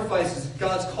sacrifices.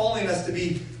 God's calling us to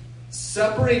be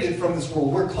separated from this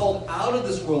world. We're called out of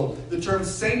this world. The term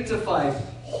sanctified,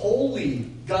 holy.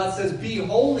 God says, be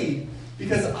holy,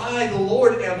 because I, the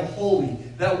Lord, am holy.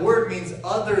 That word means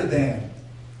other than.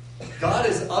 God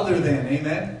is other than.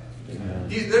 Amen? Amen.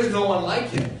 There's no one like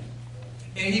him.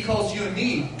 And he calls you and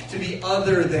me to be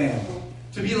other than.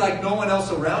 To be like no one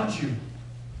else around you.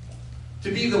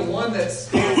 To be the one that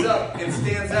stands up and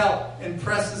stands out and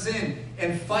presses in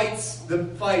and fights the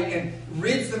fight and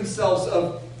rids themselves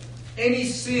of any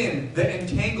sin that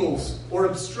entangles or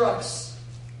obstructs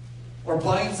or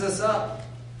binds us up.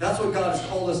 That's what God has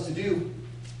called us to do.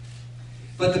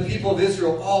 But the people of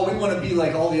Israel, we want to be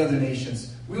like all the other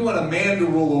nations. We want a man to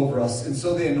rule over us. And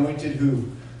so they anointed who?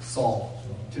 Saul,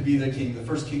 to be the king, the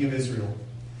first king of Israel.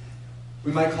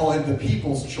 We might call him the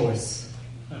people's choice.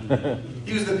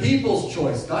 He was the people's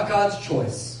choice, not God's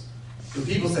choice. The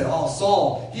people said,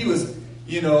 Saul, he was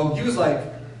like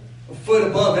a foot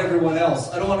above everyone else.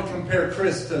 I don't want to compare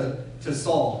Chris to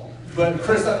Saul. But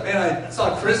Chris, man, I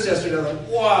saw Chris yesterday. I was like,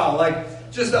 wow,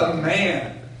 like just a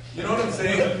man. You know what I'm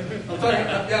saying?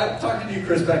 I'm talking to you,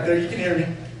 Chris, back there. You can hear me.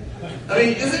 I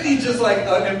mean, isn't he just like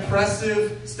an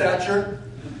impressive stature?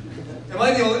 Am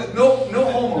I the only?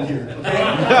 No homo here, okay?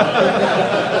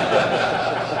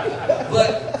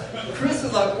 But Chris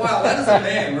is like, wow, that is a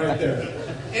man right there.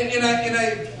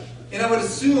 And I would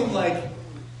assume like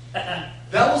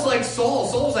that was like Saul.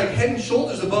 Saul was like head and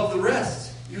shoulders above the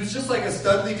rest. He was just like a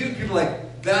studly dude. People are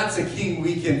like, that's a king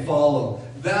we can follow.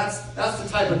 That's the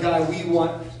type of guy we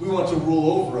want to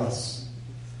rule over us.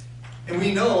 And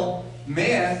we know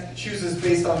man chooses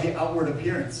based on the outward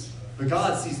appearance, but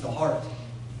God sees the heart.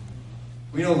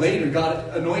 We know later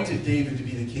God anointed David to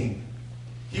be the king.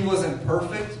 He wasn't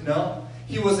perfect, no.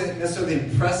 He wasn't necessarily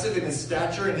impressive in his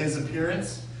stature and his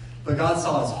appearance, but God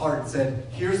saw his heart and said,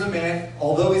 here's a man,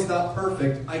 although he's not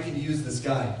perfect, I can use this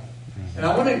guy. And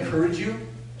I want to encourage you,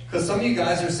 because some of you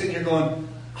guys are sitting here going,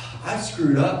 I've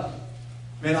screwed up.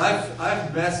 Man,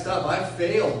 I've messed up. I've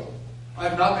failed.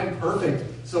 I've not been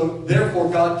perfect. So therefore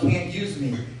God can't use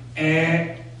me.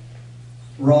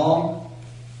 Wrong.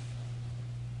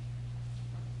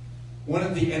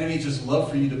 Wouldn't the enemy just love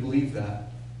for you to believe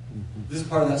that? This is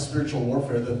part of that spiritual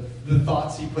warfare. The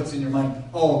thoughts he puts in your mind.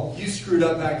 Oh, you screwed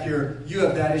up back here. You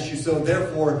have that issue. So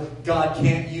therefore God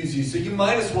can't use you. So you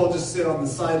might as well just sit on the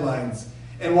sidelines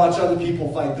and watch other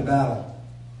people fight the battle.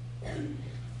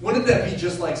 Wouldn't that be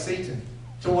just like Satan?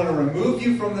 To want to remove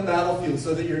you from the battlefield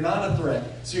so that you're not a threat,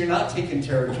 so you're not taking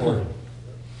territory.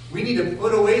 We need to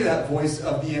put away that voice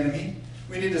of the enemy.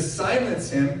 We need to silence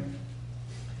him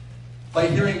by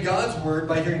hearing God's word,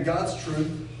 by hearing God's truth.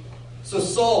 So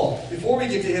Saul, before we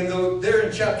get to him, though, there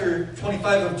in chapter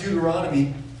 25 of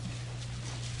Deuteronomy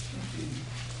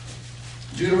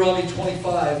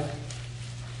 25,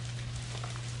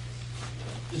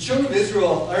 the children of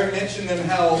Israel, I already mentioned them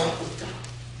how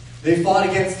they fought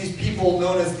against these people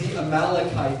known as the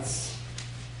Amalekites.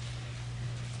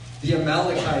 The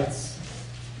Amalekites.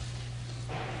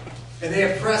 And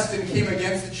they oppressed and came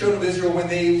against the children of Israel when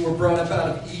they were brought up out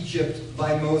of Egypt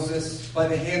by Moses, by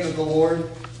the hand of the Lord.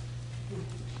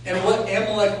 And what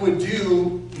Amalek would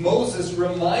do, Moses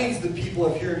reminds the people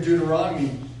of here in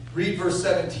Deuteronomy. Read verse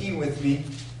 17 with me.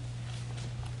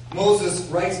 Moses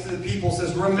writes to the people,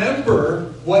 says,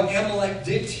 remember what Amalek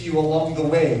did to you along the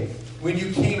way when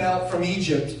you came out from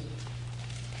Egypt,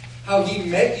 how he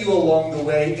met you along the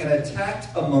way and attacked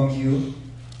among you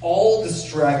all the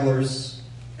stragglers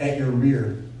at your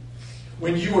rear,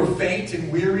 when you were faint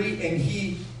and weary, and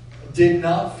he did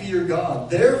not fear God.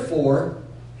 Therefore,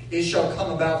 it shall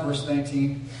come about, verse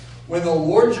 19, when the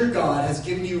Lord your God has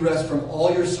given you rest from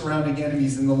all your surrounding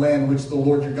enemies in the land which the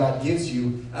Lord your God gives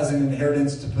you as an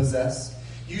inheritance to possess,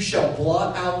 you shall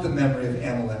blot out the memory of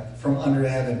Amalek from under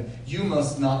heaven. You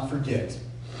must not forget.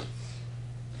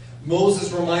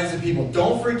 Moses reminds the people,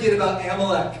 don't forget about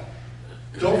Amalek.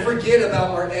 Don't forget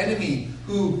about our enemy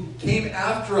who came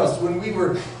after us when we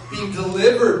were being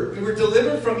delivered. We were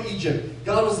delivered from Egypt.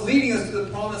 God was leading us to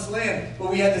the promised land.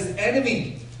 But we had this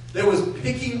enemy that was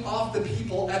picking off the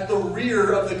people at the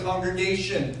rear of the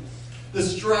congregation. The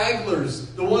stragglers,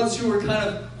 the ones who were kind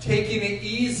of taking it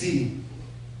easy.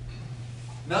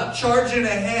 Not charging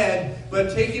ahead,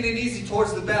 but taking it easy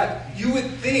towards the back. You would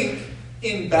think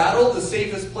in battle the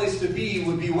safest place to be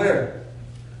would be where?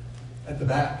 At the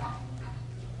back.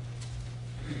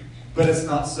 But it's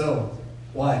not so.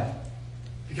 Why?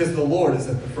 Because the Lord is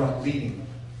at the front leading.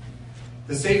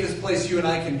 The safest place you and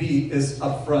I can be is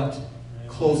up front,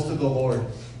 close to the Lord.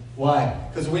 Why?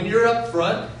 Because when you're up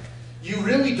front, you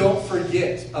really don't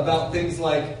forget about things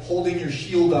like holding your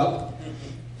shield up,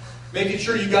 making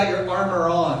sure you got your armor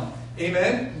on.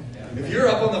 Amen? If you're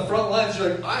up on the front lines,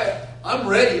 you're like, I'm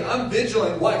ready. I'm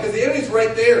vigilant. Why? Because the enemy's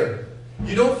right there.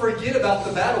 You don't forget about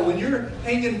the battle. When you're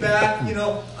hanging back,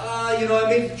 I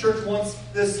made it to church once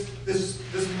this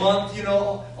month,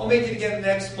 I'll make it again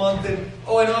next month. And,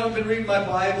 I know I haven't been reading my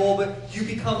Bible, but you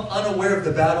become unaware of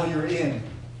the battle you're in.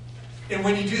 And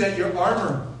when you do that, your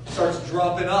armor starts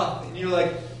dropping up. And you're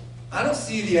like, I don't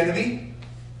see the enemy.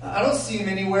 I don't see him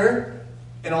anywhere.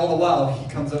 And all the while, he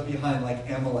comes up behind like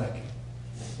Amalek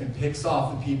and picks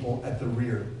off the people at the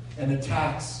rear and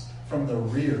attacks from the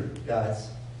rear, guys.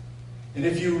 And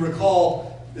if you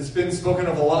recall, it's been spoken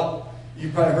of a lot.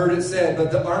 You've probably heard it said, but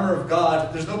the armor of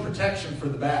God, there's no protection for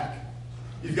the back.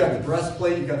 You've got the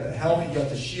breastplate, you've got the helmet, you've got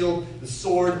the shield, the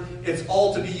sword. It's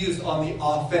all to be used on the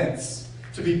offense,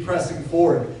 to be pressing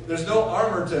forward. There's no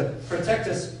armor to protect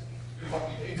us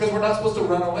because we're not supposed to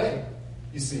run away,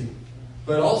 you see.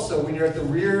 But also, when you're at the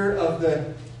rear of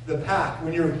the pack,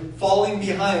 when you're falling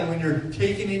behind, when you're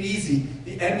taking it easy,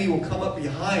 the enemy will come up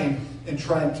behind and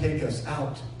try and take us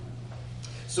out.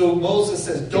 So Moses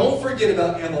says, don't forget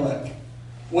about Amalek,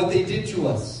 what they did to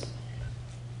us.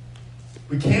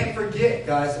 We can't forget,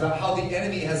 guys, about how the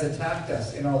enemy has attacked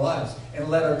us in our lives and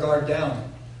let our guard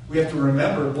down. We have to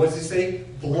remember, what does he say?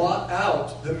 Blot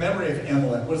out the memory of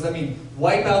Amalek. What does that mean?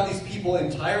 Wipe out these people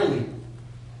entirely.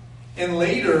 And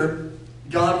later,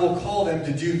 God will call them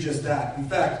to do just that. In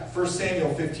fact, 1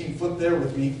 Samuel 15, flip there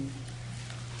with me.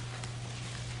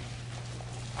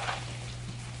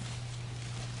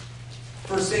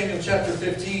 1 Samuel chapter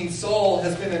 15, Saul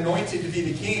has been anointed to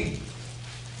be the king.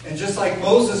 And just like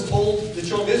Moses told the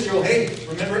children of Israel, hey,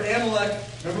 remember Amalek,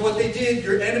 remember what they did,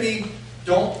 your enemy,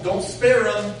 don't spare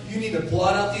them. You need to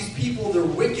blot out these people, they're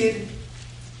wicked.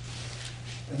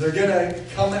 And they're going to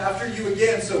come after you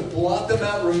again, so blot them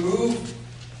out, remove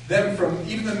them from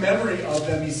even the memory of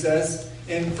them, he says.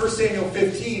 In 1 Samuel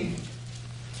 15,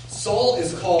 Saul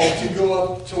is called to go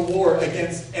up to war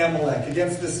against Amalek,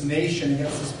 against this nation,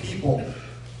 against this people.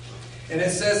 And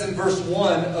it says in verse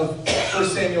 1 of 1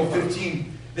 Samuel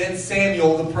 15, then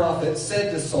Samuel the prophet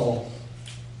said to Saul,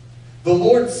 the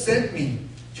Lord sent me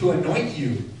to anoint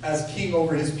you as king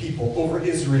over his people, over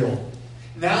Israel.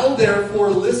 Now therefore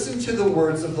listen to the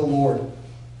words of the Lord.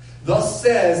 Thus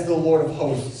says the Lord of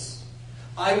hosts,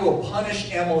 I will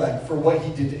punish Amalek for what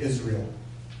he did to Israel,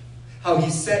 how he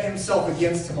set himself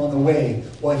against him on the way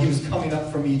while he was coming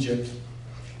up from Egypt.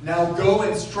 Now go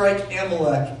and strike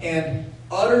Amalek and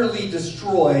utterly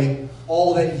destroy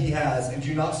all that he has, and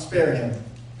do not spare him,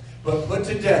 but put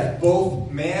to death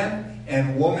both man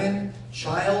and woman,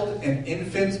 child and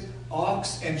infant,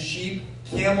 ox and sheep,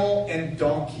 camel and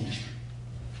donkey.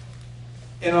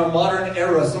 In our modern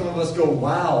era, some of us go,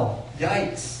 wow,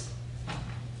 yikes,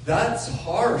 that's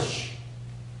harsh.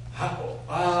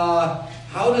 How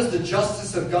does the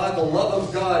justice of God, the love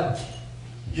of God,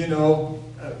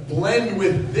 blend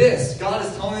with this? God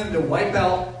is telling them to wipe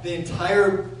out the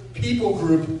entire people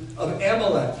group of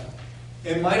Amalek.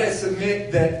 And might I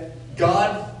submit that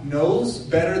God knows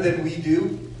better than we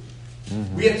do?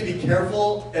 Mm-hmm. We have to be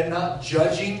careful at not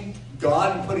judging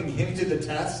God and putting him to the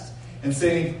test and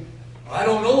saying, I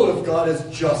don't know if God is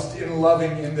just and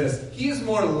loving in this. He is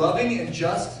more loving and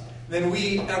just than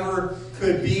we ever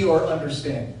could be or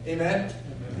understand. Amen?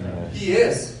 Amen. He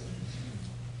is.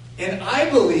 And I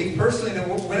believe personally that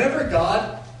whenever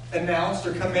God announced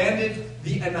or commanded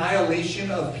the annihilation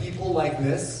of people like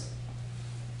this,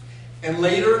 and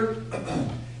later,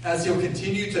 as he'll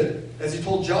continue to, as he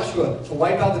told Joshua, to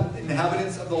wipe out the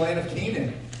inhabitants of the land of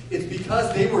Canaan, it's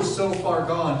because they were so far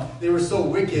gone, they were so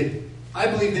wicked. I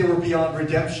believe they were beyond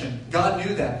redemption. God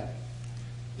knew that.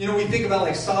 You know, we think about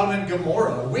like Sodom and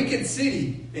Gomorrah, a wicked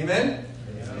city. Amen?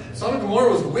 Amen. Sodom and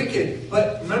Gomorrah was wicked.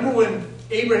 But remember when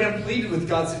Abraham pleaded with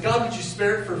God, said, God, would you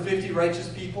spare it for 50 righteous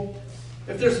people?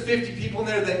 If there's 50 people in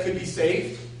there that could be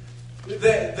saved,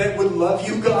 that would love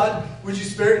you, God, would you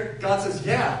spare it? God says,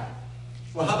 yeah.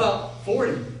 Well, how about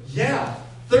 40? Yeah.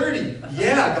 30?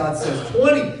 Yeah, God says.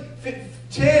 20?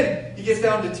 10? He gets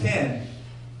down to 10.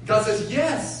 God says,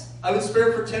 yes, I would spare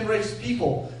it for 10 righteous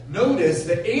people. Notice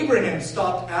that Abraham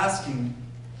stopped asking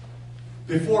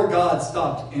before God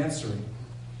stopped answering.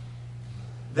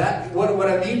 What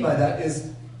I mean by that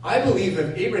is, I believe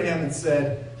if Abraham had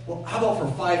said, well, how about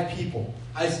for 5 people?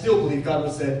 I still believe God would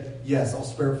have said, yes, I'll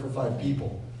spare it for 5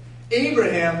 people.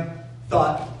 Abraham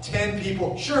thought 10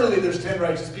 people. Surely there's 10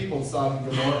 righteous people in Sodom and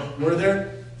Gomorrah. Were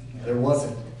there? There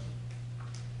wasn't.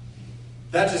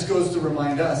 That just goes to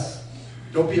remind us,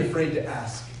 don't be afraid to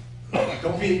ask.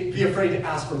 Don't be afraid to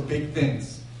ask for big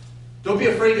things. Don't be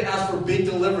afraid to ask for big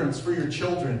deliverance for your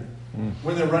children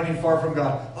when they're running far from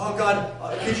God. Oh,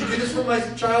 God, could you do this for my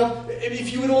child?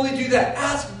 If you would only do that,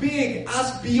 ask big,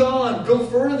 ask beyond, go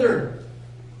further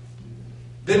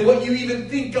than what you even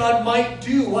think God might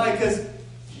do. Why? Because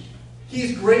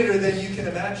He's greater than you can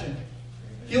imagine.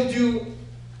 He'll do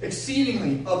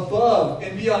exceedingly above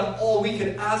and beyond all we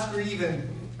could ask or even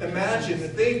imagine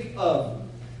and think of.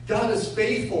 God is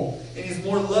faithful and He's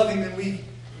more loving than we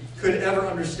could ever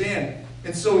understand.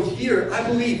 And so here, I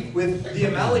believe with the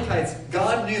Amalekites,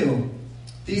 God knew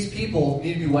these people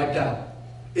need to be wiped out.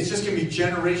 It's just going to be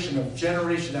generation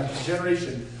after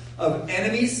generation of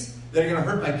enemies that are going to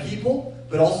hurt my people,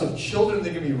 but also children that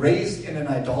are going to be raised in an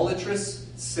idolatrous,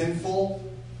 sinful.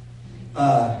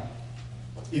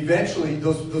 Eventually,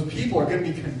 those people are going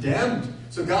to be condemned.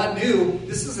 So God knew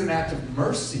this is an act of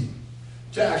mercy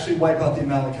to actually wipe out the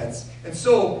Amalekites. And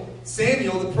so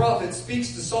Samuel, the prophet,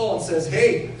 speaks to Saul and says,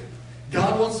 hey,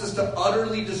 God wants us to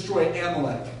utterly destroy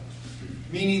Amalek.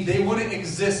 Meaning they wouldn't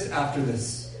exist after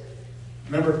this.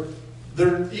 Remember,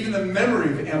 even the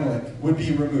memory of Amalek would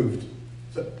be removed.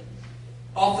 So,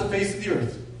 off the face of the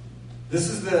earth. This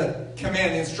is the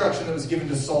command, the instruction that was given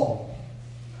to Saul.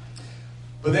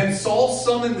 But then Saul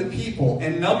summoned the people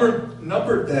and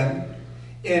numbered them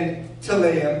in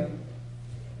Telaim,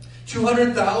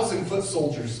 200,000 foot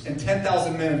soldiers and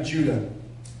 10,000 men of Judah.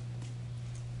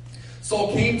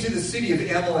 Saul came to the city of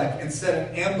Amalek and set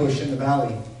an ambush in the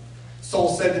valley.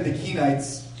 Saul said to the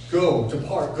Kenites, go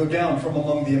down from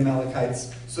among the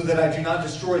Amalekites, so that I do not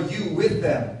destroy you with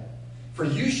them. For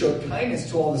you showed kindness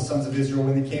to all the sons of Israel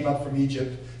when they came up from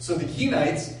Egypt. So the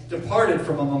Kenites departed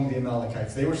from among the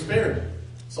Amalekites. They were spared.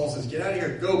 Saul says, get out of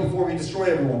here. Go before we destroy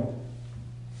everyone.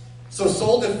 So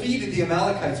Saul defeated the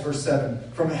Amalekites, verse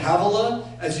 7, from Havilah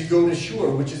as you go to Shur,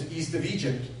 which is east of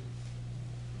Egypt.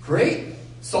 Great.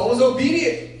 Saul was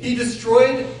obedient. He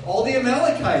destroyed all the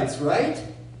Amalekites, right?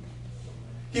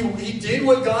 He did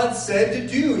what God said to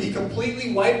do. He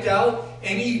completely wiped out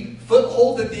any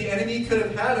foothold that the enemy could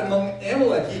have had among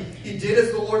Amalek. He did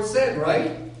as the Lord said,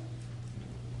 right?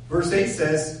 Verse 8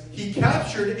 says, he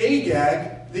captured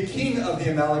Agag, the king of the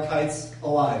Amalekites,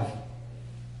 alive,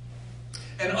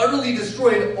 and utterly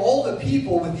destroyed all the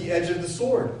people with the edge of the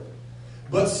sword.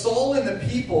 But Saul and the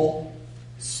people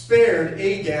spared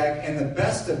Agag and the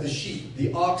best of the sheep,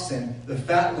 the oxen, the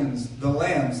fatlings, the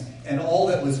lambs, and all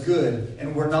that was good,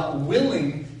 and were not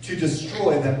willing to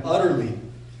destroy them utterly.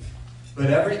 But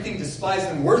everything despised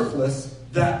and worthless,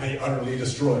 that they utterly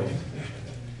destroyed.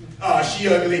 She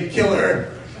ugly, kill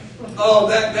her. Oh,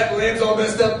 that lamb's all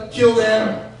messed up, kill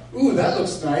them. Ooh, that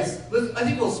looks nice. I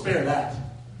think we'll spare that.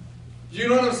 You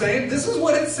know what I'm saying? This is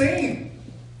what it's saying.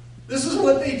 This is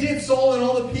what they did, Saul and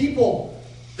all the people.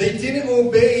 They didn't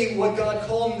obey what God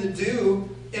called them to do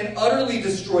and utterly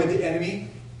destroyed the enemy.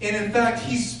 And in fact,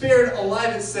 he spared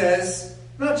alive, it says,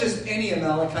 not just any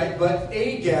Amalekite, but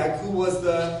Agag, who was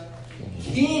the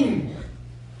king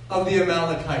of the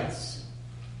Amalekites.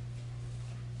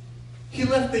 He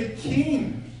left the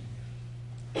king.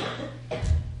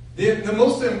 The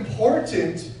most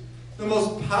important, the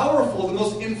most powerful, the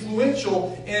most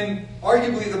influential, and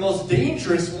arguably the most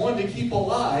dangerous one to keep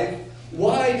alive.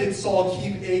 Why did Saul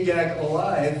keep Agag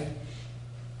alive?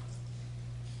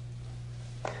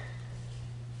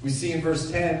 We see in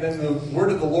verse 10, then the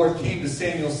word of the Lord came to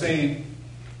Samuel saying,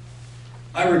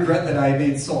 I regret that I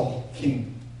made Saul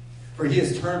king, for he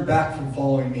has turned back from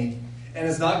following me and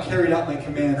has not carried out my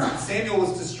commands. And Samuel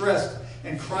was distressed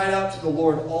and cried out to the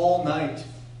Lord all night.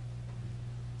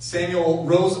 Samuel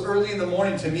rose early in the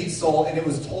morning to meet Saul, and it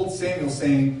was told Samuel,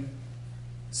 saying,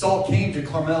 Saul came to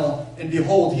Carmel, and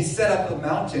behold, he set up a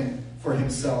mountain for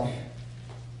himself,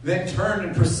 then turned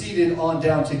and proceeded on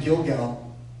down to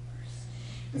Gilgal.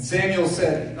 And Samuel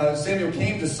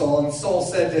came to Saul, and Saul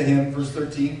said to him, verse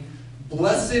 13,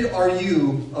 Blessed are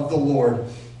you of the Lord.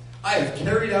 I have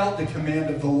carried out the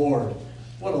command of the Lord.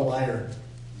 What a liar.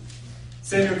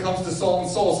 Samuel comes to Saul, and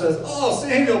Saul says, Oh,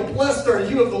 Samuel, blessed are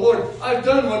you of the Lord. I've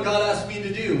done what God asked me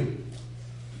to do.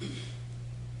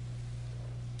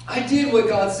 I did what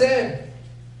God said.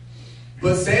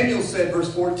 But Samuel said,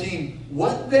 verse 14,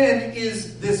 What then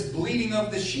is this bleating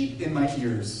of the sheep in my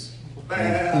ears?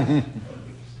 And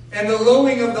the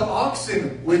lowing of the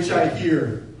oxen which I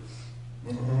hear?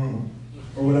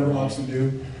 Or whatever oxen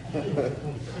do.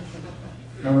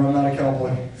 Remember, I'm not a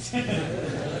cowboy.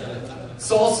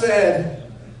 Saul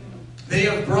said, They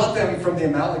have brought them from the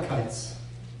Amalekites.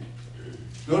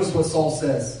 Notice what Saul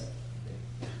says.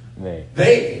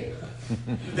 They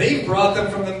brought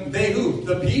them from them. They who?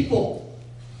 The people.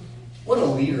 What a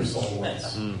leader Saul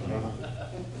was.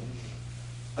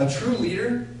 A true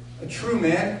leader, a true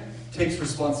man, takes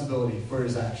responsibility for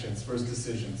his actions, for his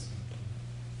decisions.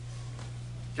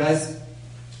 Guys,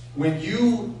 when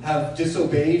you have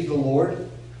disobeyed the Lord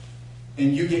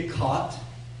and you get caught,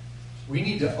 we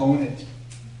need to own it.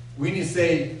 We need to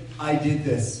say, I did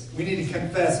this. We need to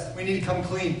confess. We need to come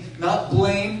clean. Not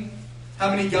blame. How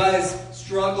many guys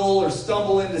struggle or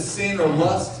stumble into sin or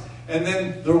lust, and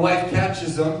then their wife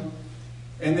catches them,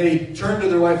 and they turn to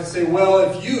their wife and say, well,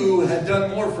 if you had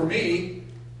done more for me,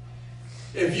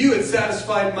 if you had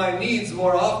satisfied my needs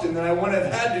more often, then I wouldn't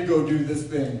have had to go do this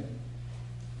thing.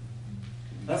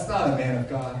 That's not a man of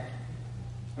God.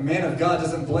 A man of God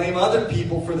doesn't blame other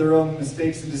people for their own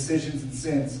mistakes and decisions and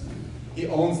sins. He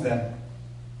owns them.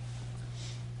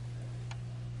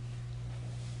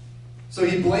 So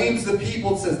he blames the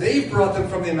people. It says, they've brought them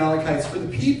from the Amalekites, for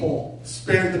the people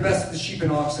spared the best of the sheep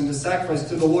and oxen to sacrifice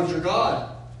to the Lord your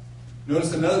God.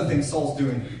 Notice another thing Saul's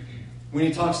doing. When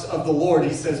he talks of the Lord,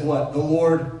 he says what? The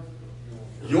Lord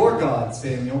your God,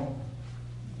 Samuel.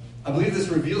 I believe this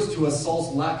reveals to us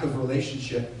Saul's lack of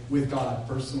relationship with God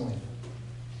personally.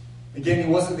 Again,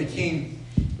 he wasn't the king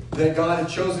that God had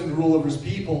chosen to rule over his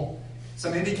people.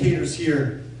 Some indicators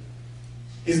here.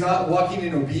 He's not walking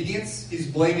in obedience. He's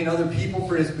blaming other people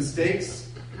for his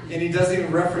mistakes. And he doesn't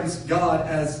even reference God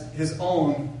as his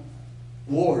own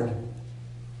Lord.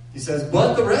 He says,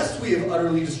 but the rest we have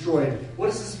utterly destroyed. What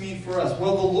does this mean for us?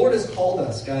 Well, the Lord has called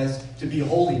us, guys, to be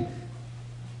holy.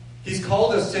 He's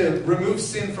called us to remove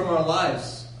sin from our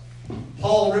lives.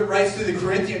 Paul writes to the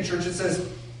Corinthian church and says,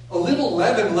 a little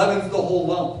leaven leavens the whole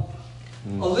lump.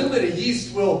 A little bit of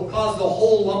yeast will cause the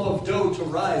whole lump of dough to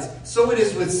rise. So it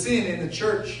is with sin in the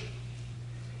church.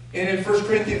 And in 1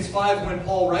 Corinthians 5, when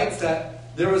Paul writes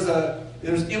that, there was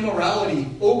immorality,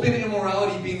 open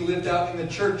immorality being lived out in the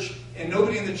church. And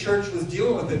nobody in the church was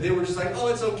dealing with it. They were just like, oh,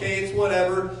 it's okay, it's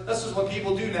whatever. That's just what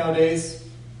people do nowadays.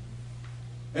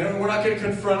 And we're not going to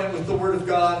confront it with the Word of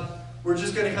God. We're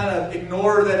just going to kind of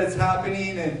ignore that it's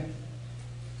happening. And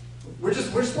we're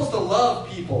supposed to love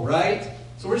people, right?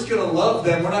 So we're just going to love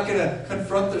them. We're not going to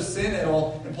confront their sin at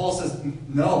all. And Paul says,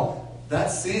 no, that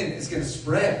sin is going to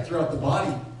spread throughout the body.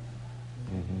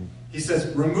 Mm-hmm. He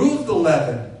says, remove the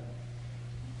leaven.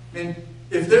 And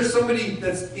if there's somebody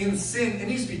that's in sin, it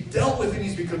needs to be dealt with. It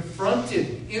needs to be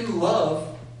confronted in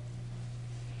love.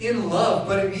 In love,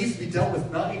 but it needs to be dealt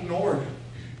with, not ignored.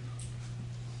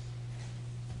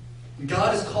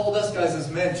 God has called us, guys, as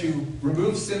men to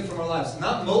remove sin from our lives.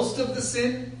 Not most of the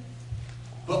sin,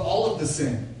 but all of the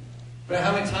sin. But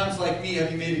how many times, like me,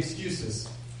 have you made excuses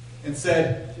and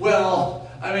said, well,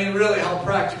 I mean, really, how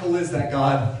practical is that,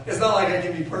 God? It's not like I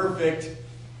can be perfect.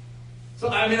 So,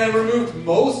 I mean, I removed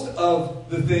most of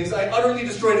the things. I utterly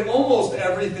destroyed almost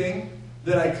everything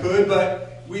that I could,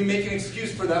 but we make an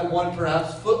excuse for that one,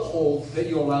 perhaps, foothold that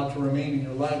you allowed to remain in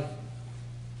your life.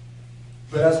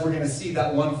 But as we're going to see,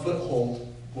 that one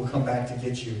foothold will come back to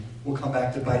get you. Will come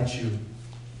back to bite you.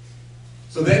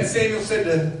 So then Samuel said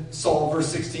to Saul, verse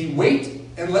 16, wait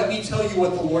and let me tell you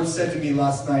what the Lord said to me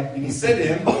last night. And he said to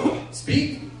him,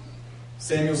 speak.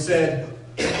 Samuel said,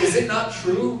 is it not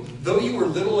true, though you were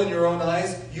little in your own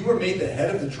eyes, you were made the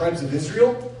head of the tribes of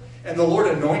Israel? And the Lord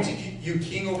anointed you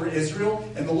king over Israel?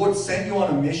 And the Lord sent you on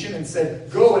a mission and said,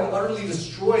 go and utterly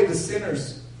destroy the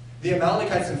sinners. the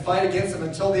Amalekites and fight against them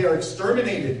until they are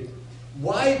exterminated.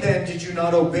 Why then did you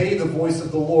not obey the voice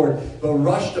of the Lord, but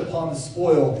rushed upon the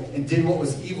spoil and did what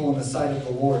was evil in the sight of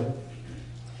the Lord?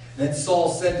 Then Saul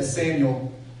said to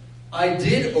Samuel, I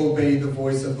did obey the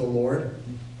voice of the Lord,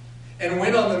 and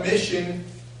went on the mission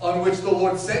on which the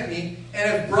Lord sent me, and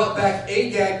have brought back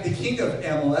Agag, the king of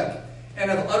Amalek,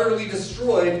 and have utterly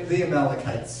destroyed the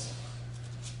Amalekites.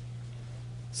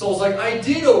 Saul's like, I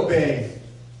did obey.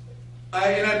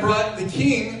 And I brought the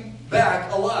king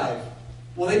back alive.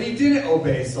 Well, then you didn't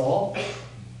obey, Saul.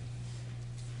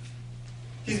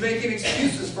 He's making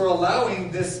excuses for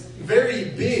allowing this very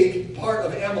big part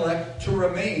of Amalek to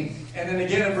remain. And then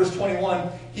again in verse 21,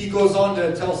 he goes on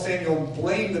to tell Samuel and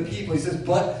blame the people. He says,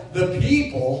 but the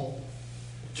people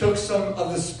took some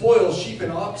of the spoil, sheep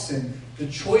and oxen, the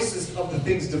choicest of the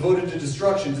things devoted to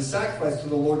destruction, to sacrifice to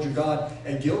the Lord your God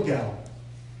at Gilgal.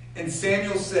 And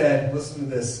Samuel said, listen to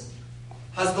this,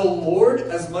 has the Lord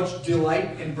as much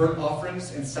delight in burnt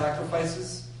offerings and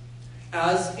sacrifices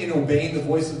as in obeying the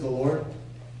voice of the Lord?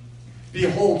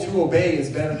 Behold, to obey is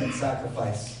better than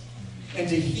sacrifice, and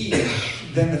to heed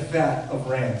than the fat of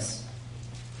rams.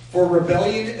 For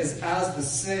rebellion is as the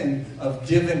sin of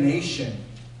divination.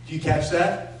 Do you catch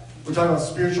that? We're talking about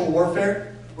spiritual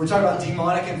warfare. We're talking about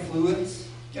demonic influence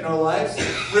in our lives.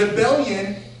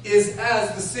 Rebellion is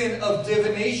as the sin of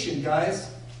divination, guys.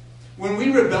 When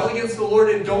we rebel against the Lord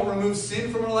and don't remove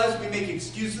sin from our lives, we make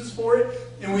excuses for it.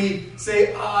 And we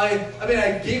say,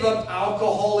 I gave up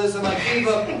alcoholism, I gave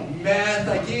up meth,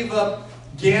 I gave up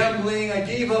gambling, I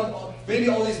gave up maybe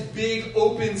all these big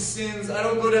open sins. I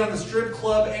don't go down the strip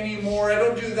club anymore. I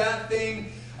don't do that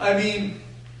thing. I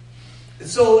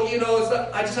just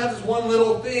have this one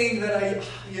little thing that I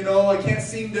can't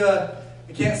seem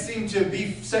to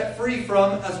be set free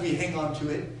from as we hang on to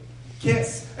it.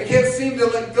 I can't seem to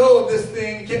let go of this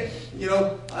thing.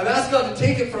 I've asked God to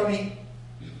take it from me.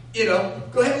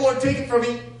 Go ahead, Lord, take it from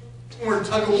me. We're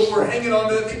hanging on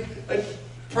to it. I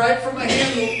pry it from my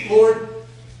hand, Lord.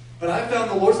 But I found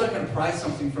the Lord's not going to pry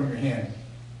something from your hand.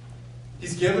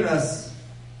 He's given us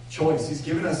choice. He's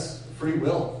given us free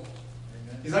will.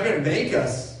 He's not going to make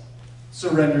us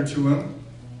surrender to Him.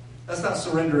 That's not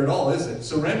surrender at all, is it?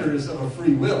 Surrender is of a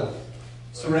free will.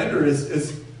 Surrender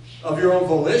is of your own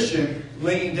volition,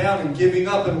 laying down and giving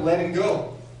up and letting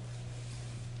go.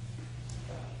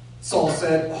 Saul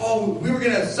said, we were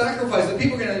going to sacrifice, the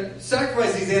people were going to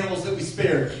sacrifice these animals that we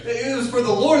spared. It was for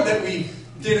the Lord that we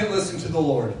didn't listen to the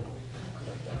Lord.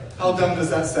 How dumb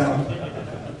does that sound?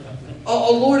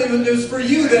 Oh Lord, it was for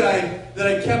you that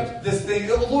I kept this thing.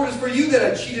 Oh Lord, it's for you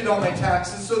that I cheated on my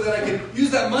taxes so that I could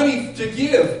use that money to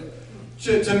give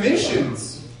to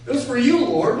missions. It was for you,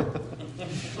 Lord.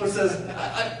 The Lord says,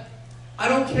 I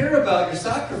don't care about your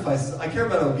sacrifices. I care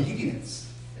about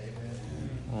obedience.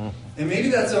 Amen. And maybe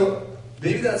that's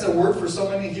a word for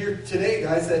someone here today,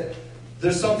 guys, that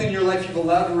there's something in your life you've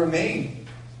allowed to remain.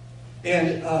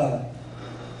 And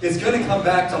it's going to come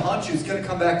back to haunt you. It's going to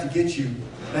come back to get you.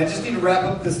 And I just need to wrap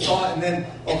up this thought, and then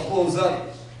I'll close up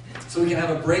so we can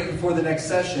have a break before the next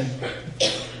session.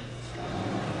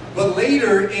 But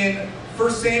later in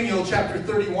 1 Samuel chapter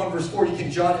 31, verse 4, you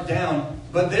can jot it down.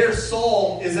 But there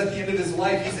Saul is at the end of his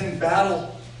life. He's in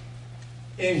battle.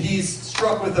 And he's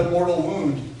struck with a mortal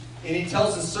wound. And he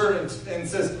tells his servant and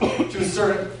says to his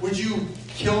servant, would you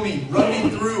kill me? Run me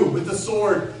through with the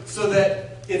sword so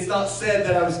that it's not said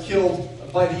that I was killed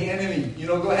by the enemy.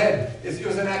 Go ahead. It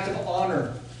was an act of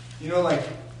honor.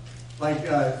 Like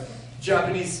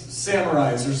Japanese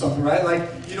samurais or something, right? Like,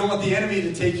 you don't want the enemy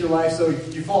to take your life, so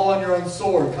you fall on your own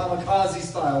sword, kamikaze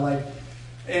style.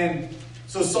 And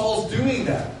so Saul's doing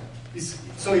that.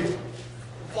 So he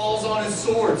falls on his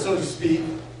sword, so to speak.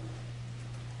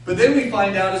 But then we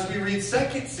find out as we read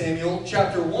 2 Samuel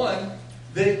chapter 1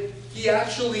 that he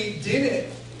actually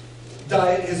didn't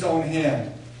die at his own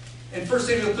hand. In 1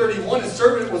 Samuel 31, his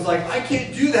servant was like, I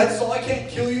can't do that, Saul. I can't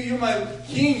kill you. You're my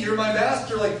king. You're my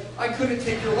master. I couldn't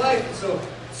take your life. And so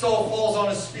Saul falls on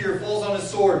his spear, falls on his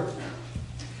sword.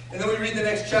 And then we read the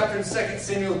next chapter in 2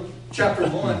 Samuel chapter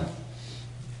 1.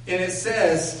 And it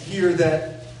says here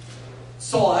that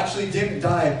Saul actually didn't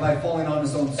die by falling on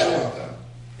his own sword.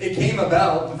 It came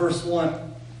about, in verse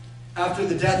 1, after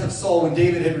the death of Saul, when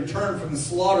David had returned from the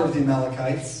slaughter of the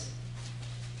Amalekites,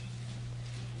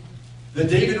 that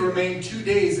David remained 2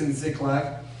 days in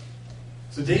Ziklag.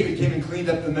 So David came and cleaned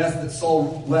up the mess that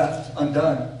Saul left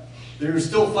undone. They were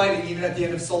still fighting even at the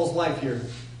end of Saul's life here.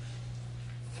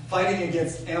 Fighting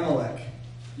against Amalek,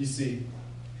 you see.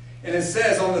 And it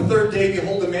says, on the third day,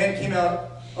 behold, a man came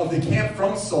out of the camp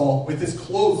from Saul with his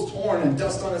clothes torn and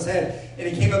dust on his head. And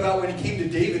it came about when he came to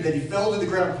David that he fell to the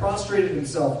ground, prostrated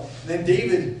himself. Then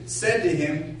David said to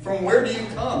him, "From where do you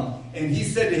come?" And he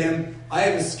said to him, "I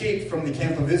have escaped from the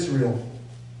camp of Israel."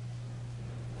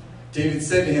 David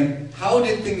said to him, "How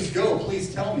did things go?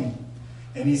 Please tell me."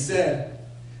 And he said,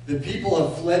 "The people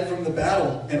have fled from the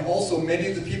battle, and also many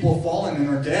of the people have fallen and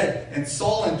are dead. And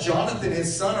Saul and Jonathan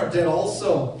his son are dead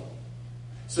also."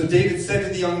 So David said to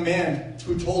the young man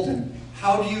who told him,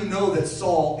 "How do you know that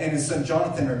Saul and his son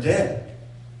Jonathan are dead?"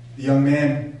 The young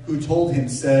man who told him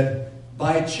said,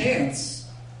 "By chance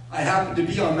I happened to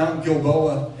be on Mount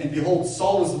Gilboa, and behold,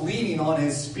 Saul was leaning on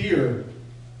his spear.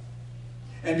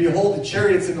 And behold, the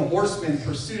chariots and the horsemen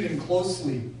pursued him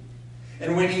closely.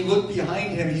 And when he looked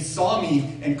behind him, he saw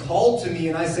me and called to me,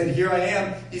 and I said, 'Here I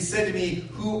am.' He said to me,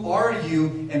 'Who are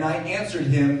you?' And I answered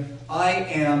him, 'I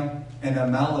am an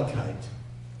Amalekite.'"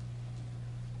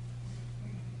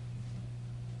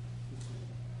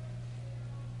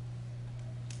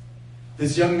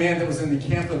 This young man that was in the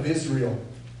camp of Israel,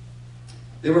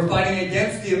 they were fighting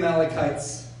against the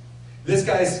Amalekites. This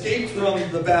guy escaped from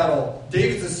the battle.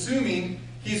 David's assuming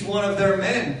he's one of their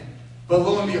men. But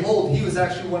lo and behold, he was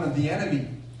actually one of the enemy.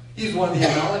 He's one of the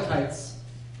Amalekites.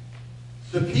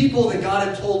 The people that God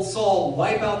had told Saul,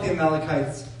 wipe out the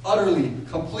Amalekites utterly,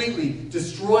 completely,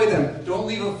 destroy them, don't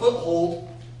leave a foothold.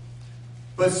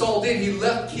 But Saul did. He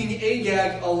left King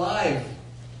Agag alive.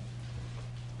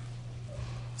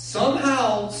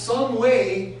 Somehow, some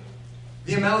way,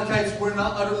 the Amalekites were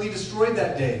not utterly destroyed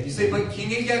that day. You say, but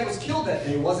King Agag was killed that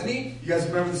day, wasn't he? You guys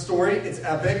remember the story? It's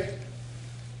epic.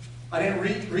 I didn't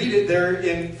read it there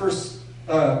in 1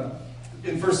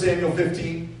 Samuel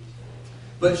 15.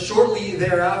 But shortly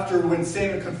thereafter, when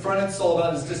Samuel confronted Saul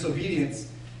about his disobedience,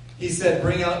 he said,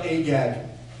 "Bring out Agag."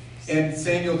 And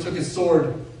Samuel took his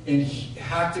sword and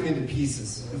hacked him into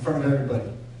pieces in front of everybody.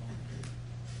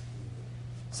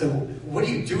 So, what are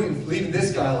you doing leaving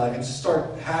this guy alive? And just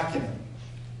start hacking him.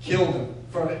 Killed him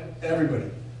in front of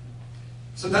everybody.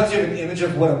 Sometimes you have an image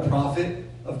of what a prophet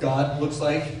of God looks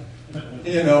like.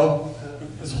 You know,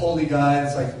 this holy guy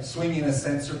that's like swinging a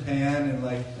censer pan and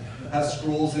like has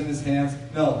scrolls in his hands.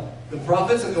 No, the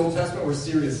prophets of the Old Testament were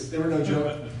serious. They were no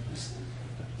joke.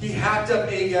 He hacked up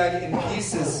Agag in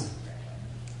pieces.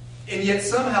 And yet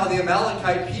somehow the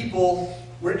Amalekite people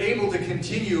were able to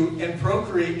continue and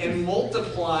procreate and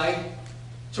multiply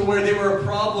to where they were a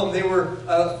problem. They were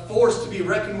a force to be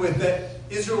reckoned with that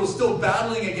Israel was still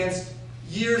battling against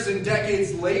years and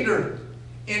decades later.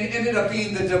 And ended up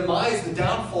being the demise, the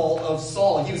downfall of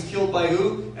Saul. He was killed by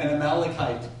who? An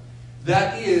Amalekite.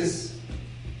 That is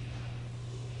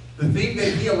the thing that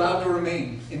he allowed to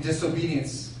remain in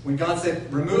disobedience. When God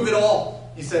said, remove it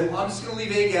all, he said, well, I'm just going to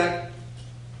leave Agag.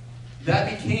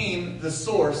 That became the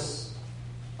source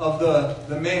of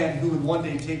the man who would one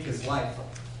day take his life.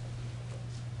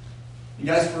 And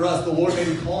guys, for us, the Lord may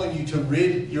be calling you to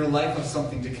rid your life of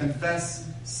something, to confess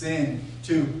sin,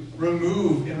 to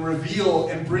remove and reveal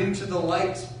and bring to the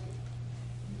light.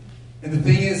 And the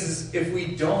thing is if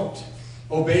we don't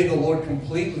obey the Lord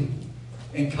completely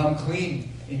and come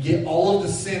clean and get all of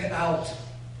the sin out,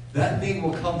 that thing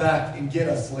will come back and get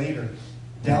us later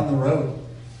down the road.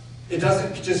 It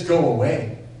doesn't just go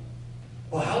away.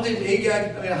 Well, how did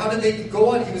they go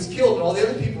on? He was killed and all the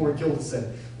other people were killed, it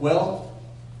said. Well,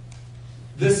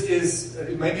 this is,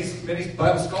 many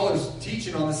Bible scholars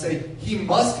teaching on this say,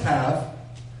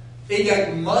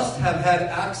 Agag must have had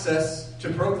access to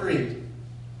procreate.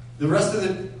 The rest of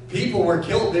the people were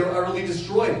killed. They were utterly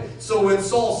destroyed. So when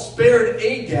Saul spared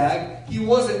Agag, he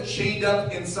wasn't chained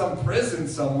up in some prison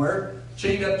somewhere,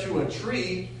 chained up to a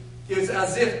tree. It was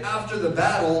as if after the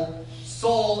battle,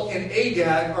 Saul and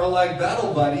Agag are like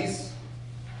battle buddies.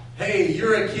 Hey,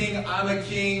 you're a king, I'm a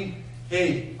king.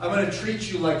 Hey, I'm going to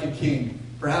treat you like a king.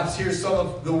 Perhaps here's some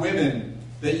of the women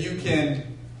that you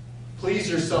can please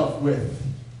yourself with.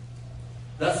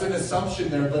 That's an assumption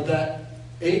there, but that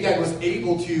Agag was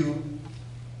able to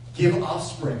give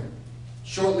offspring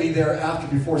shortly thereafter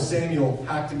before Samuel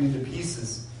hacked him into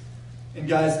pieces. And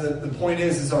guys, the point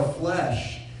is our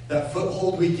flesh, that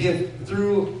foothold we give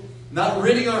through not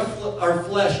ridding our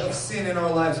flesh of sin in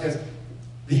our lives, guys,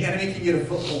 the enemy can get a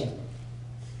foothold.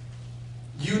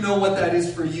 You know what that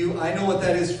is for you. I know what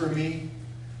that is for me.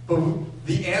 But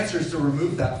the answer is to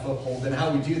remove that foothold. And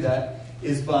how we do that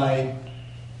is by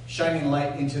shining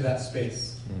light into that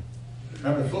space.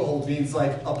 Remember, foothold means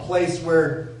like a place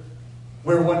where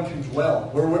one can dwell,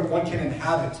 where one can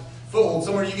inhabit. Foothold,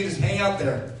 somewhere you can just hang out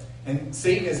there. And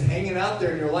Satan is hanging out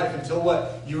there in your life until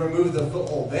what? You remove the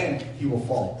foothold. Then he will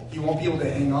fall. He won't be able to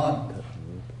hang on.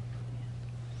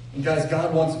 And guys,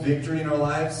 God wants victory in our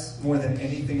lives more than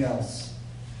anything else.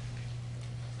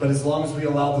 But as long as we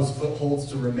allow those footholds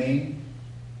to remain,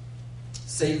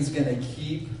 Satan's going to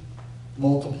keep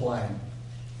multiplying.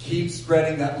 Keep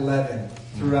spreading that leaven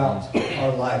throughout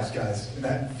our lives, guys. And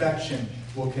that infection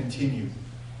will continue.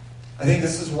 I think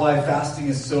this is why fasting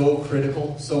is so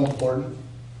critical, so important.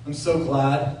 I'm so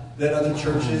glad that other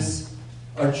churches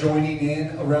are joining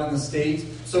in around the state.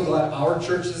 So glad our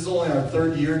church, this is only our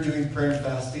 3rd year doing prayer and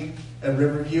fasting at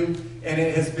Riverview, and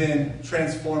it has been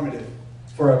transformative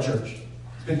for our church.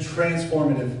 It's been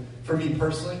transformative for me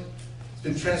personally. It's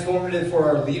been transformative for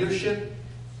our leadership.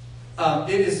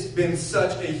 It has been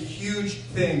such a huge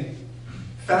thing.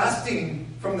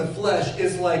 Fasting from the flesh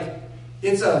is like,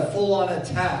 it's a full-on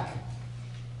attack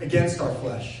against our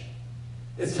flesh.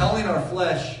 It's telling our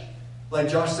flesh, like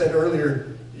Josh said earlier,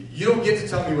 you don't get to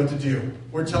tell me what to do.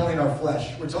 We're telling our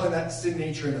flesh. We're telling that sin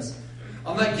nature in us.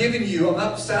 I'm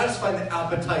not satisfying the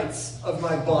appetites of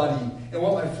my body and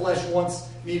what my flesh wants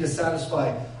me to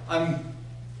satisfy.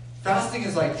 Fasting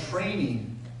is like training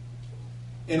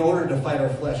in order to fight our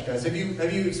flesh, guys. Have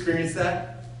you experienced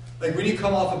that? Like when you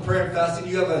come off of prayer and fasting,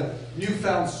 you have a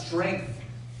newfound strength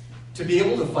to be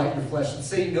able to fight your flesh and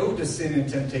say no to sin and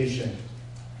temptation.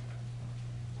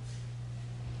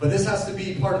 But this has to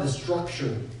be part of the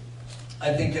structure,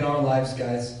 I think, in our lives,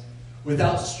 guys.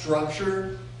 Without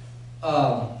structure,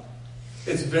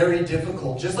 it's very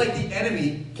difficult. Just like the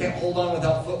enemy can't hold on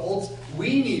without footholds,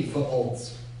 we need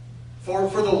footholds for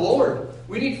the Lord.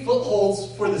 We need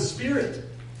footholds for the Spirit.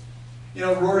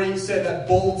 Rory said that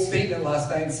bold statement last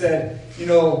night and said,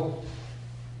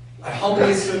 I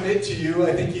humbly submit to you.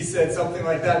 I think he said something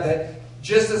like that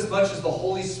just as much as the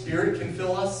Holy Spirit can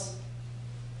fill us,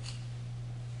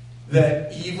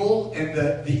 that evil and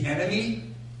the enemy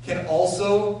can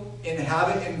also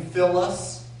inhabit and fill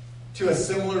us to a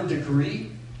similar degree.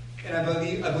 And I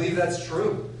believe that's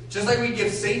true. Just like we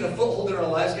give Satan a foothold in our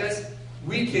lives, guys,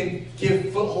 we can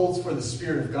give footholds for the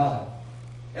Spirit of God.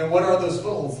 And what are those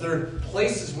footholds? They're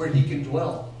places where he can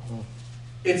dwell.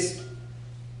 It's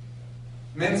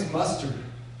men's mustard.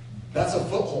 That's a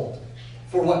foothold.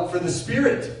 For what? For the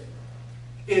Spirit.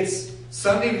 It's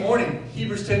Sunday morning.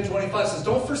 Hebrews 10:25 says,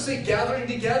 don't forsake gathering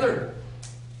together.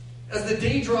 As the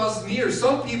day draws near,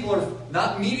 some people are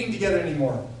not meeting together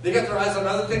anymore. They got their eyes on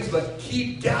other things, but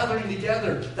keep gathering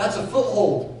together. That's a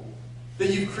foothold. That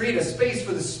you've created a space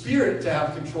for the Spirit to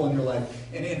have control in your life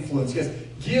and influence. Because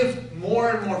give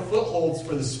more and more footholds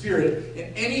for the Spirit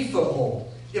in any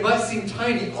foothold. It might seem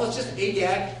tiny. Oh, it's just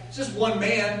Agag. It's just one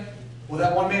man. Well,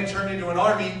 that one man turned into an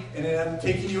army and ended up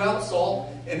taking you out,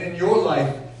 Saul. And in your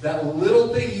life, that little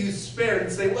thing you spared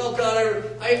and say, well, God,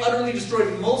 I utterly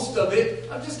destroyed most of it.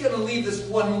 I'm just going to leave this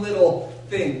one little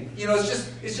thing.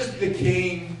 It's just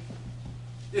decaying.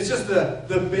 It's just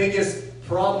the biggest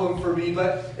problem for me,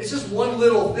 but it's just one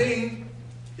little thing.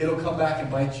 It'll come back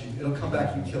and bite you. It'll come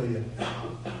back and kill you.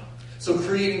 So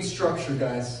creating structure,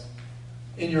 guys,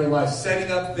 in your life,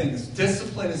 setting up things.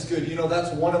 Discipline is good.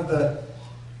 That's one of the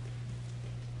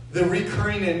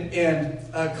recurring and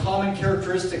common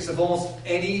characteristics of almost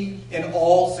any and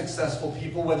all successful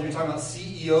people, whether you're talking about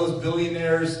CEOs,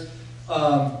 billionaires,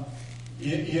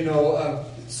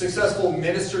 successful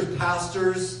ministers,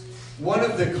 pastors. One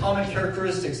of the common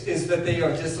characteristics is that they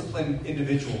are disciplined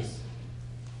individuals.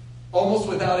 Almost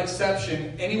without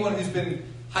exception, anyone who's been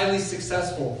highly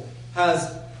successful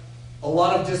has a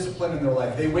lot of discipline in their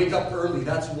life. They wake up early.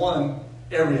 That's one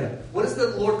area. What does the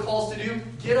Lord call us to do?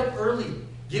 Get up early.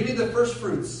 Give me the first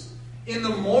fruits. In the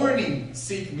morning,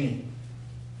 seek me.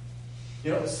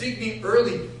 Seek me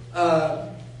early. I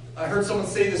heard someone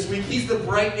say this week, he's the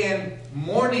bright and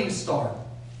morning star.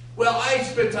 Well, I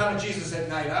spend time with Jesus at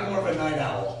night. I'm more of a night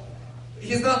owl.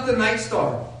 He's not the night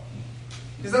star.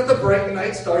 He's not the bright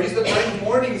night star. He's the bright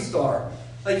morning star.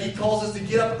 Like he calls us to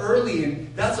get up early,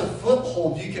 and that's a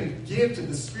foothold you can give to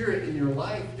the Spirit in your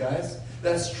life, guys.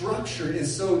 That structure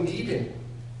is so needed.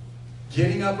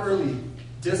 Getting up early,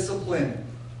 discipline.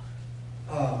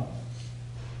 And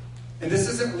this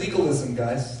isn't legalism,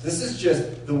 guys. This is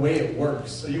just the way it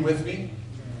works. Are you with me?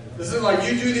 This isn't like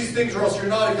you do these things or else you're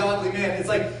not a godly man. It's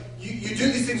like you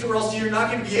do these things or else you're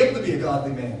not going to be able to be a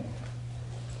godly man.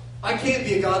 I can't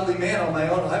be a godly man on my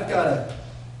own. I've got to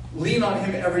lean on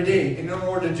Him every day. And in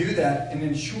order to do that and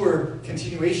ensure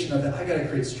continuation of that, I've got to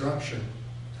create structure.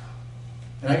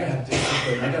 And I got to have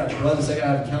discipline. I got to have brothers. I got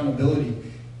to have accountability.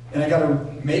 And I got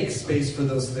to make space for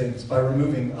those things by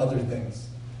removing other things.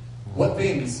 What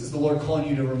things is the Lord calling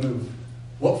you to remove?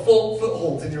 What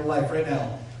footholds in your life right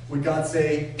now would God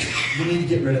say, you need to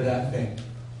get rid of that thing?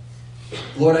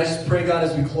 Lord, I just pray, God,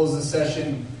 as we close this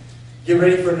session, get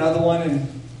ready for another one.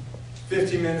 And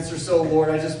 15 minutes or so, Lord,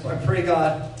 I pray,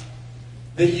 God,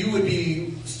 that you would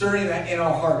be stirring that in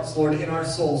our hearts, Lord, in our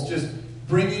souls, just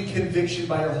bringing conviction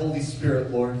by your Holy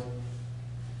Spirit, Lord.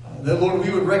 That, Lord, we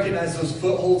would recognize those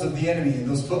footholds of the enemy and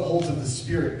those footholds of the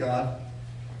Spirit, God.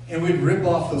 And we'd rip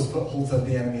off those footholds of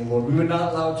the enemy, Lord. We would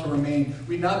not allow it to remain.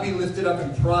 We'd not be lifted up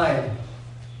in pride.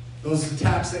 Those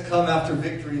attacks that come after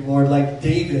victory, Lord, like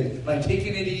David, by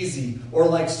taking it easy, or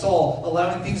like Saul,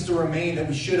 allowing things to remain that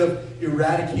we should have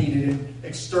eradicated and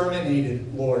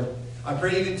exterminated, Lord. I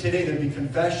pray even today there'd be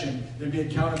confession, there'd be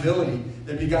accountability,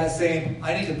 there'd be guys saying,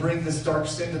 I need to bring this dark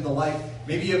sin to the light.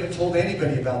 Maybe you haven't told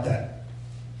anybody about that.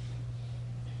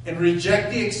 And reject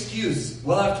the excuse,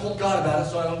 well, I've told God about it,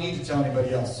 so I don't need to tell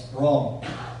anybody else. Wrong.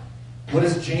 What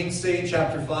does James say in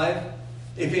chapter 5?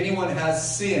 If anyone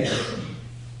has sin,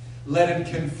 let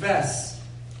him confess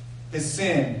his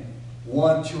sin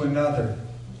one to another,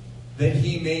 that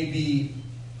he may be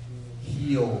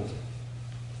healed.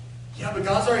 Yeah, but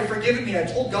God's already forgiven me. I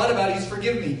told God about it. He's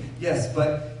forgiven me. Yes,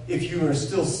 but if you are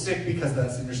still sick because of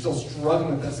that sin, you're still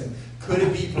struggling with that sin, could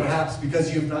it be perhaps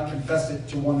because you have not confessed it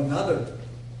to one another,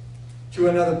 to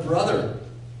another brother,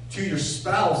 to your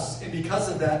spouse, and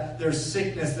because of that, there's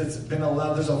sickness that's been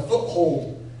allowed. There's a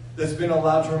foothold that's been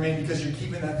allowed to remain because you're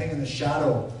keeping that thing in the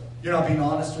shadow. You're not being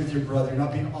honest with your brother. You're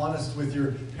not being honest with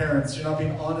your parents. You're not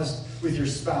being honest with your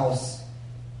spouse.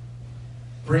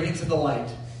 Bring it to the light.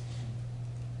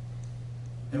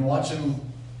 And watch and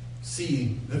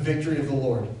see the victory of the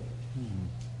Lord.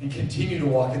 And continue to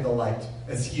walk in the light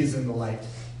as He is in the light.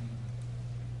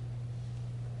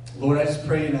 Lord, I just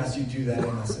pray and ask you to do that in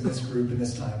us, in this group, in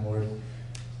this time, Lord.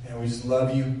 And we just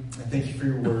love you. And thank you for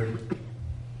your word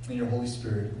and your Holy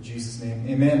Spirit. In Jesus' name,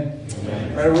 amen.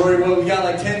 All right, Rory, well, we got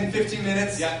like 10, 15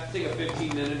 minutes. Yeah, take a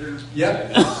 15-minute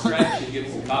Yep. stretch and get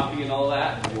some coffee and all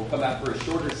that. And we'll come back for a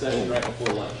shorter session right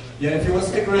before lunch. Yeah, if you want to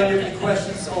stick around, you have any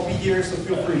questions, I'll be here, so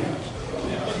feel free.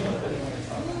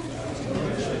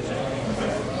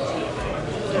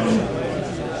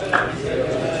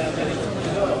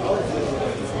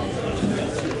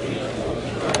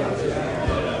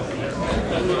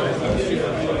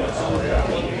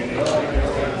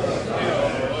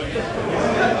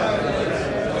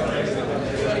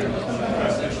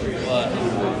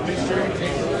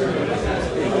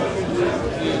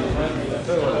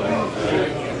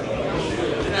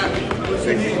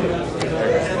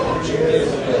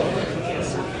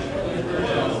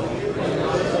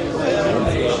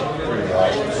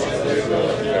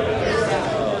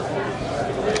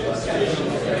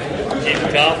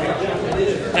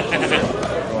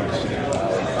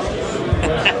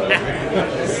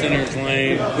 Sinner's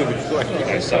Lane.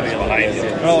 There's somebody behind you.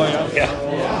 Oh, yeah? Yeah.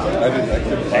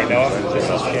 Hey, Noah, this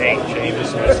is Shane. Shane, this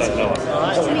is my son, Noah. I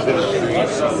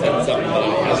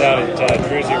was out at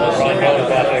Druzy where Ron Miller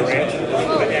bought that ranch.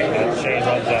 Shane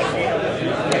runs that for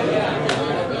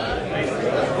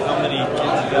How many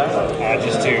kids you got?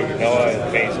 just two, Noah and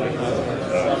Paisley.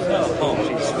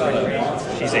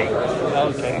 She's 8.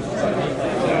 Okay.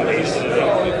 He's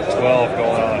 12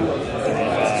 going on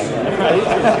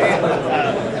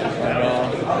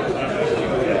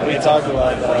 35. We talked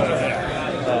about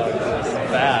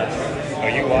fast. Oh,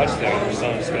 you watched that. Your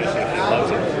son especially. He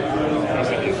loves it. He's going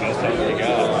to be the best time he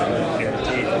got.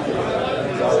 Guaranteed.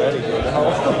 He's already good.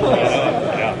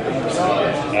 Yeah.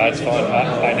 No, it's fun.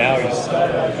 By now he's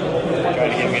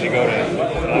trying to get me to go to.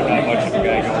 I'm not much of a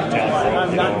guy going to town for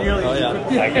I'm not nearly. Oh,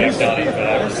 yeah. I've done it, but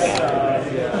I was not.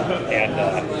 And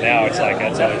now it's like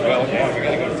that's how it's well. Yeah, we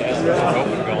got to go to town. There's an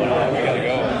open going on. We got to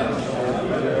go.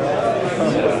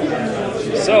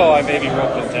 So I may be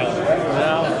roped in town. Yeah.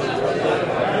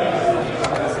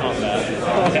 That's not bad.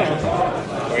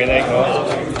 What do you think, Noah?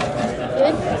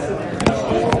 Good.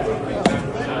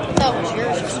 That was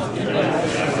yours or something.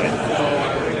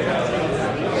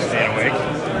 Staying awake?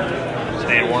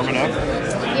 Staying warm enough?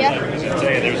 Yeah. I was going to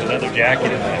tell you, there's another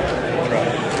jacket in the truck.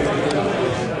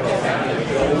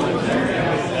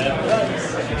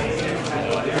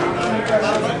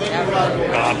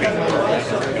 Coffee.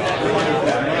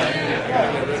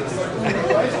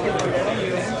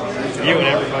 You and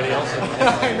everybody else.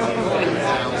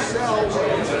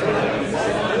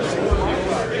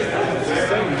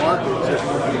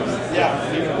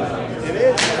 Yeah, it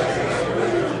is.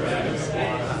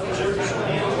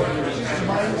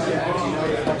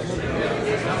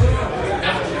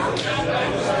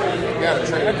 You got a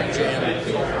traffic jam.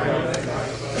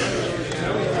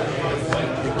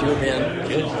 Good you, man.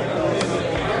 Good.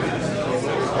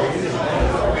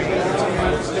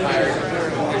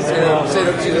 Stayed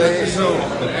up too late.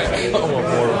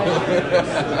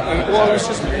 Well, it was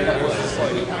just like, you know.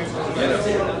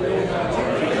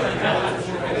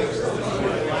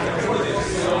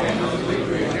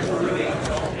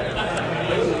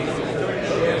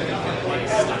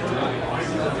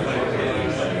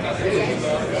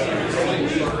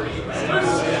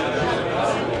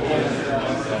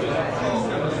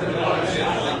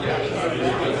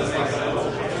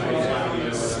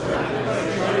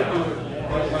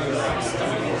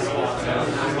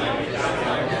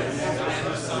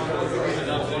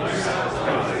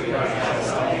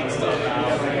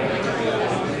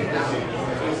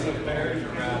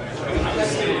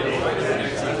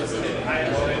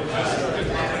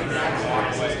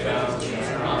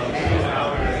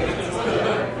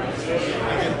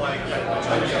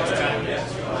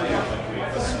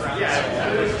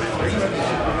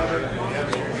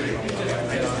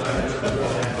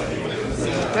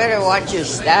 better watch your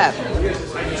step.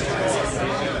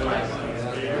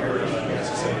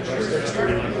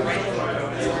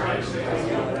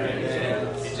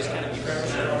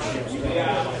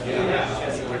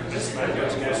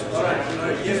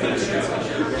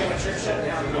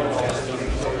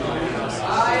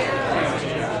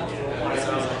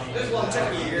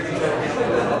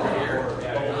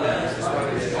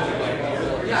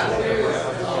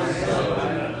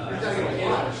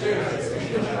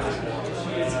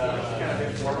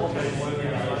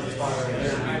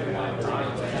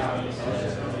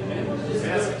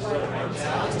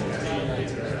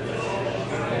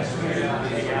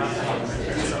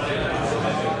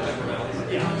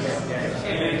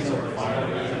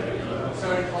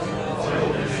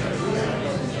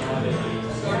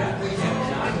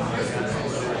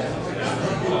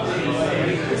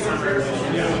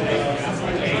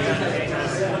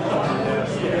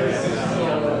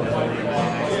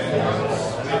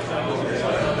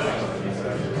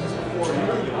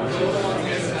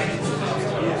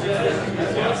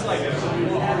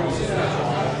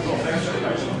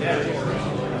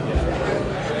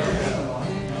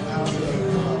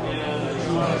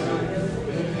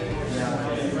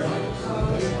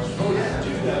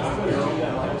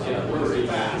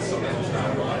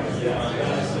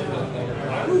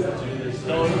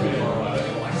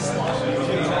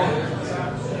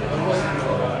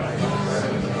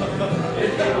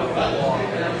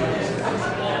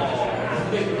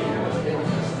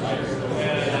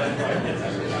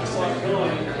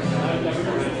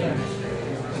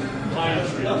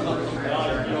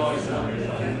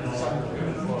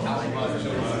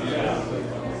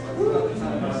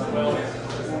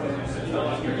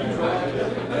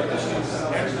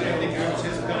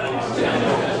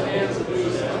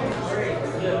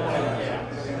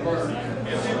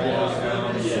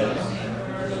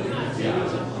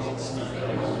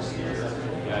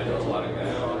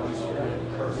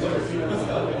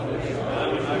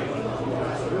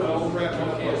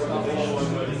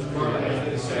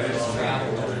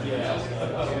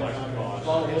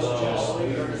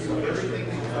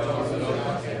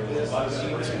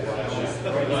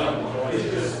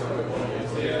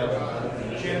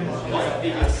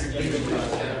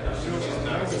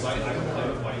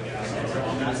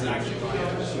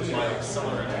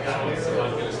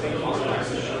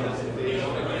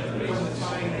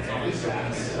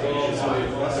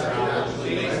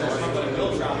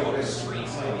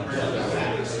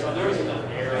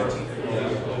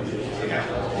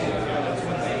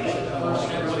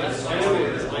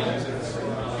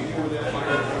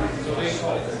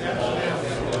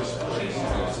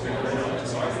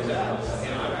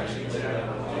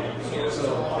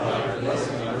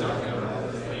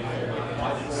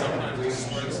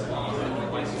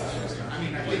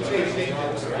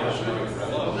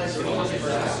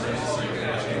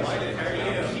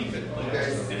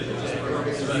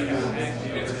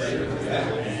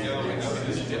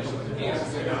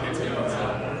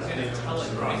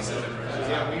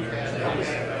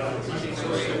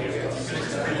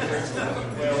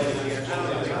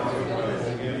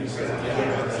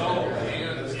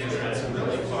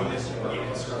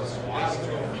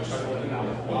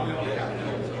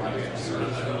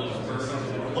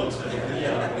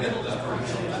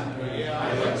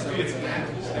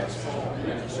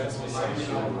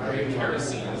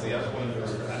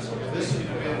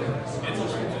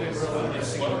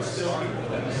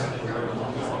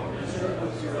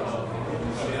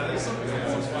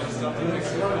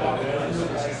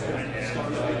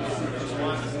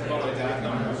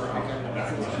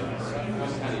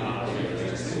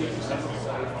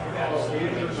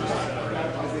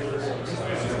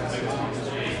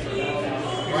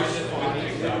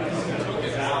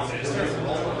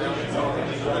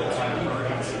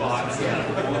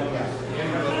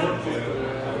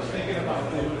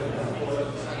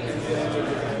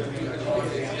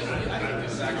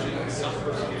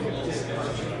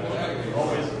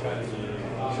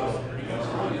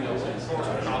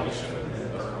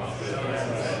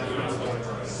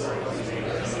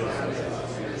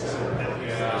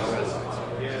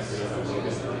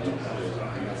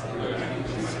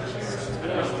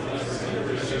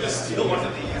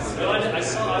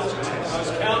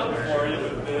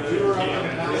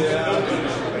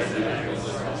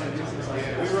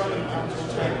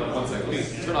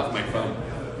 Turn off my phone.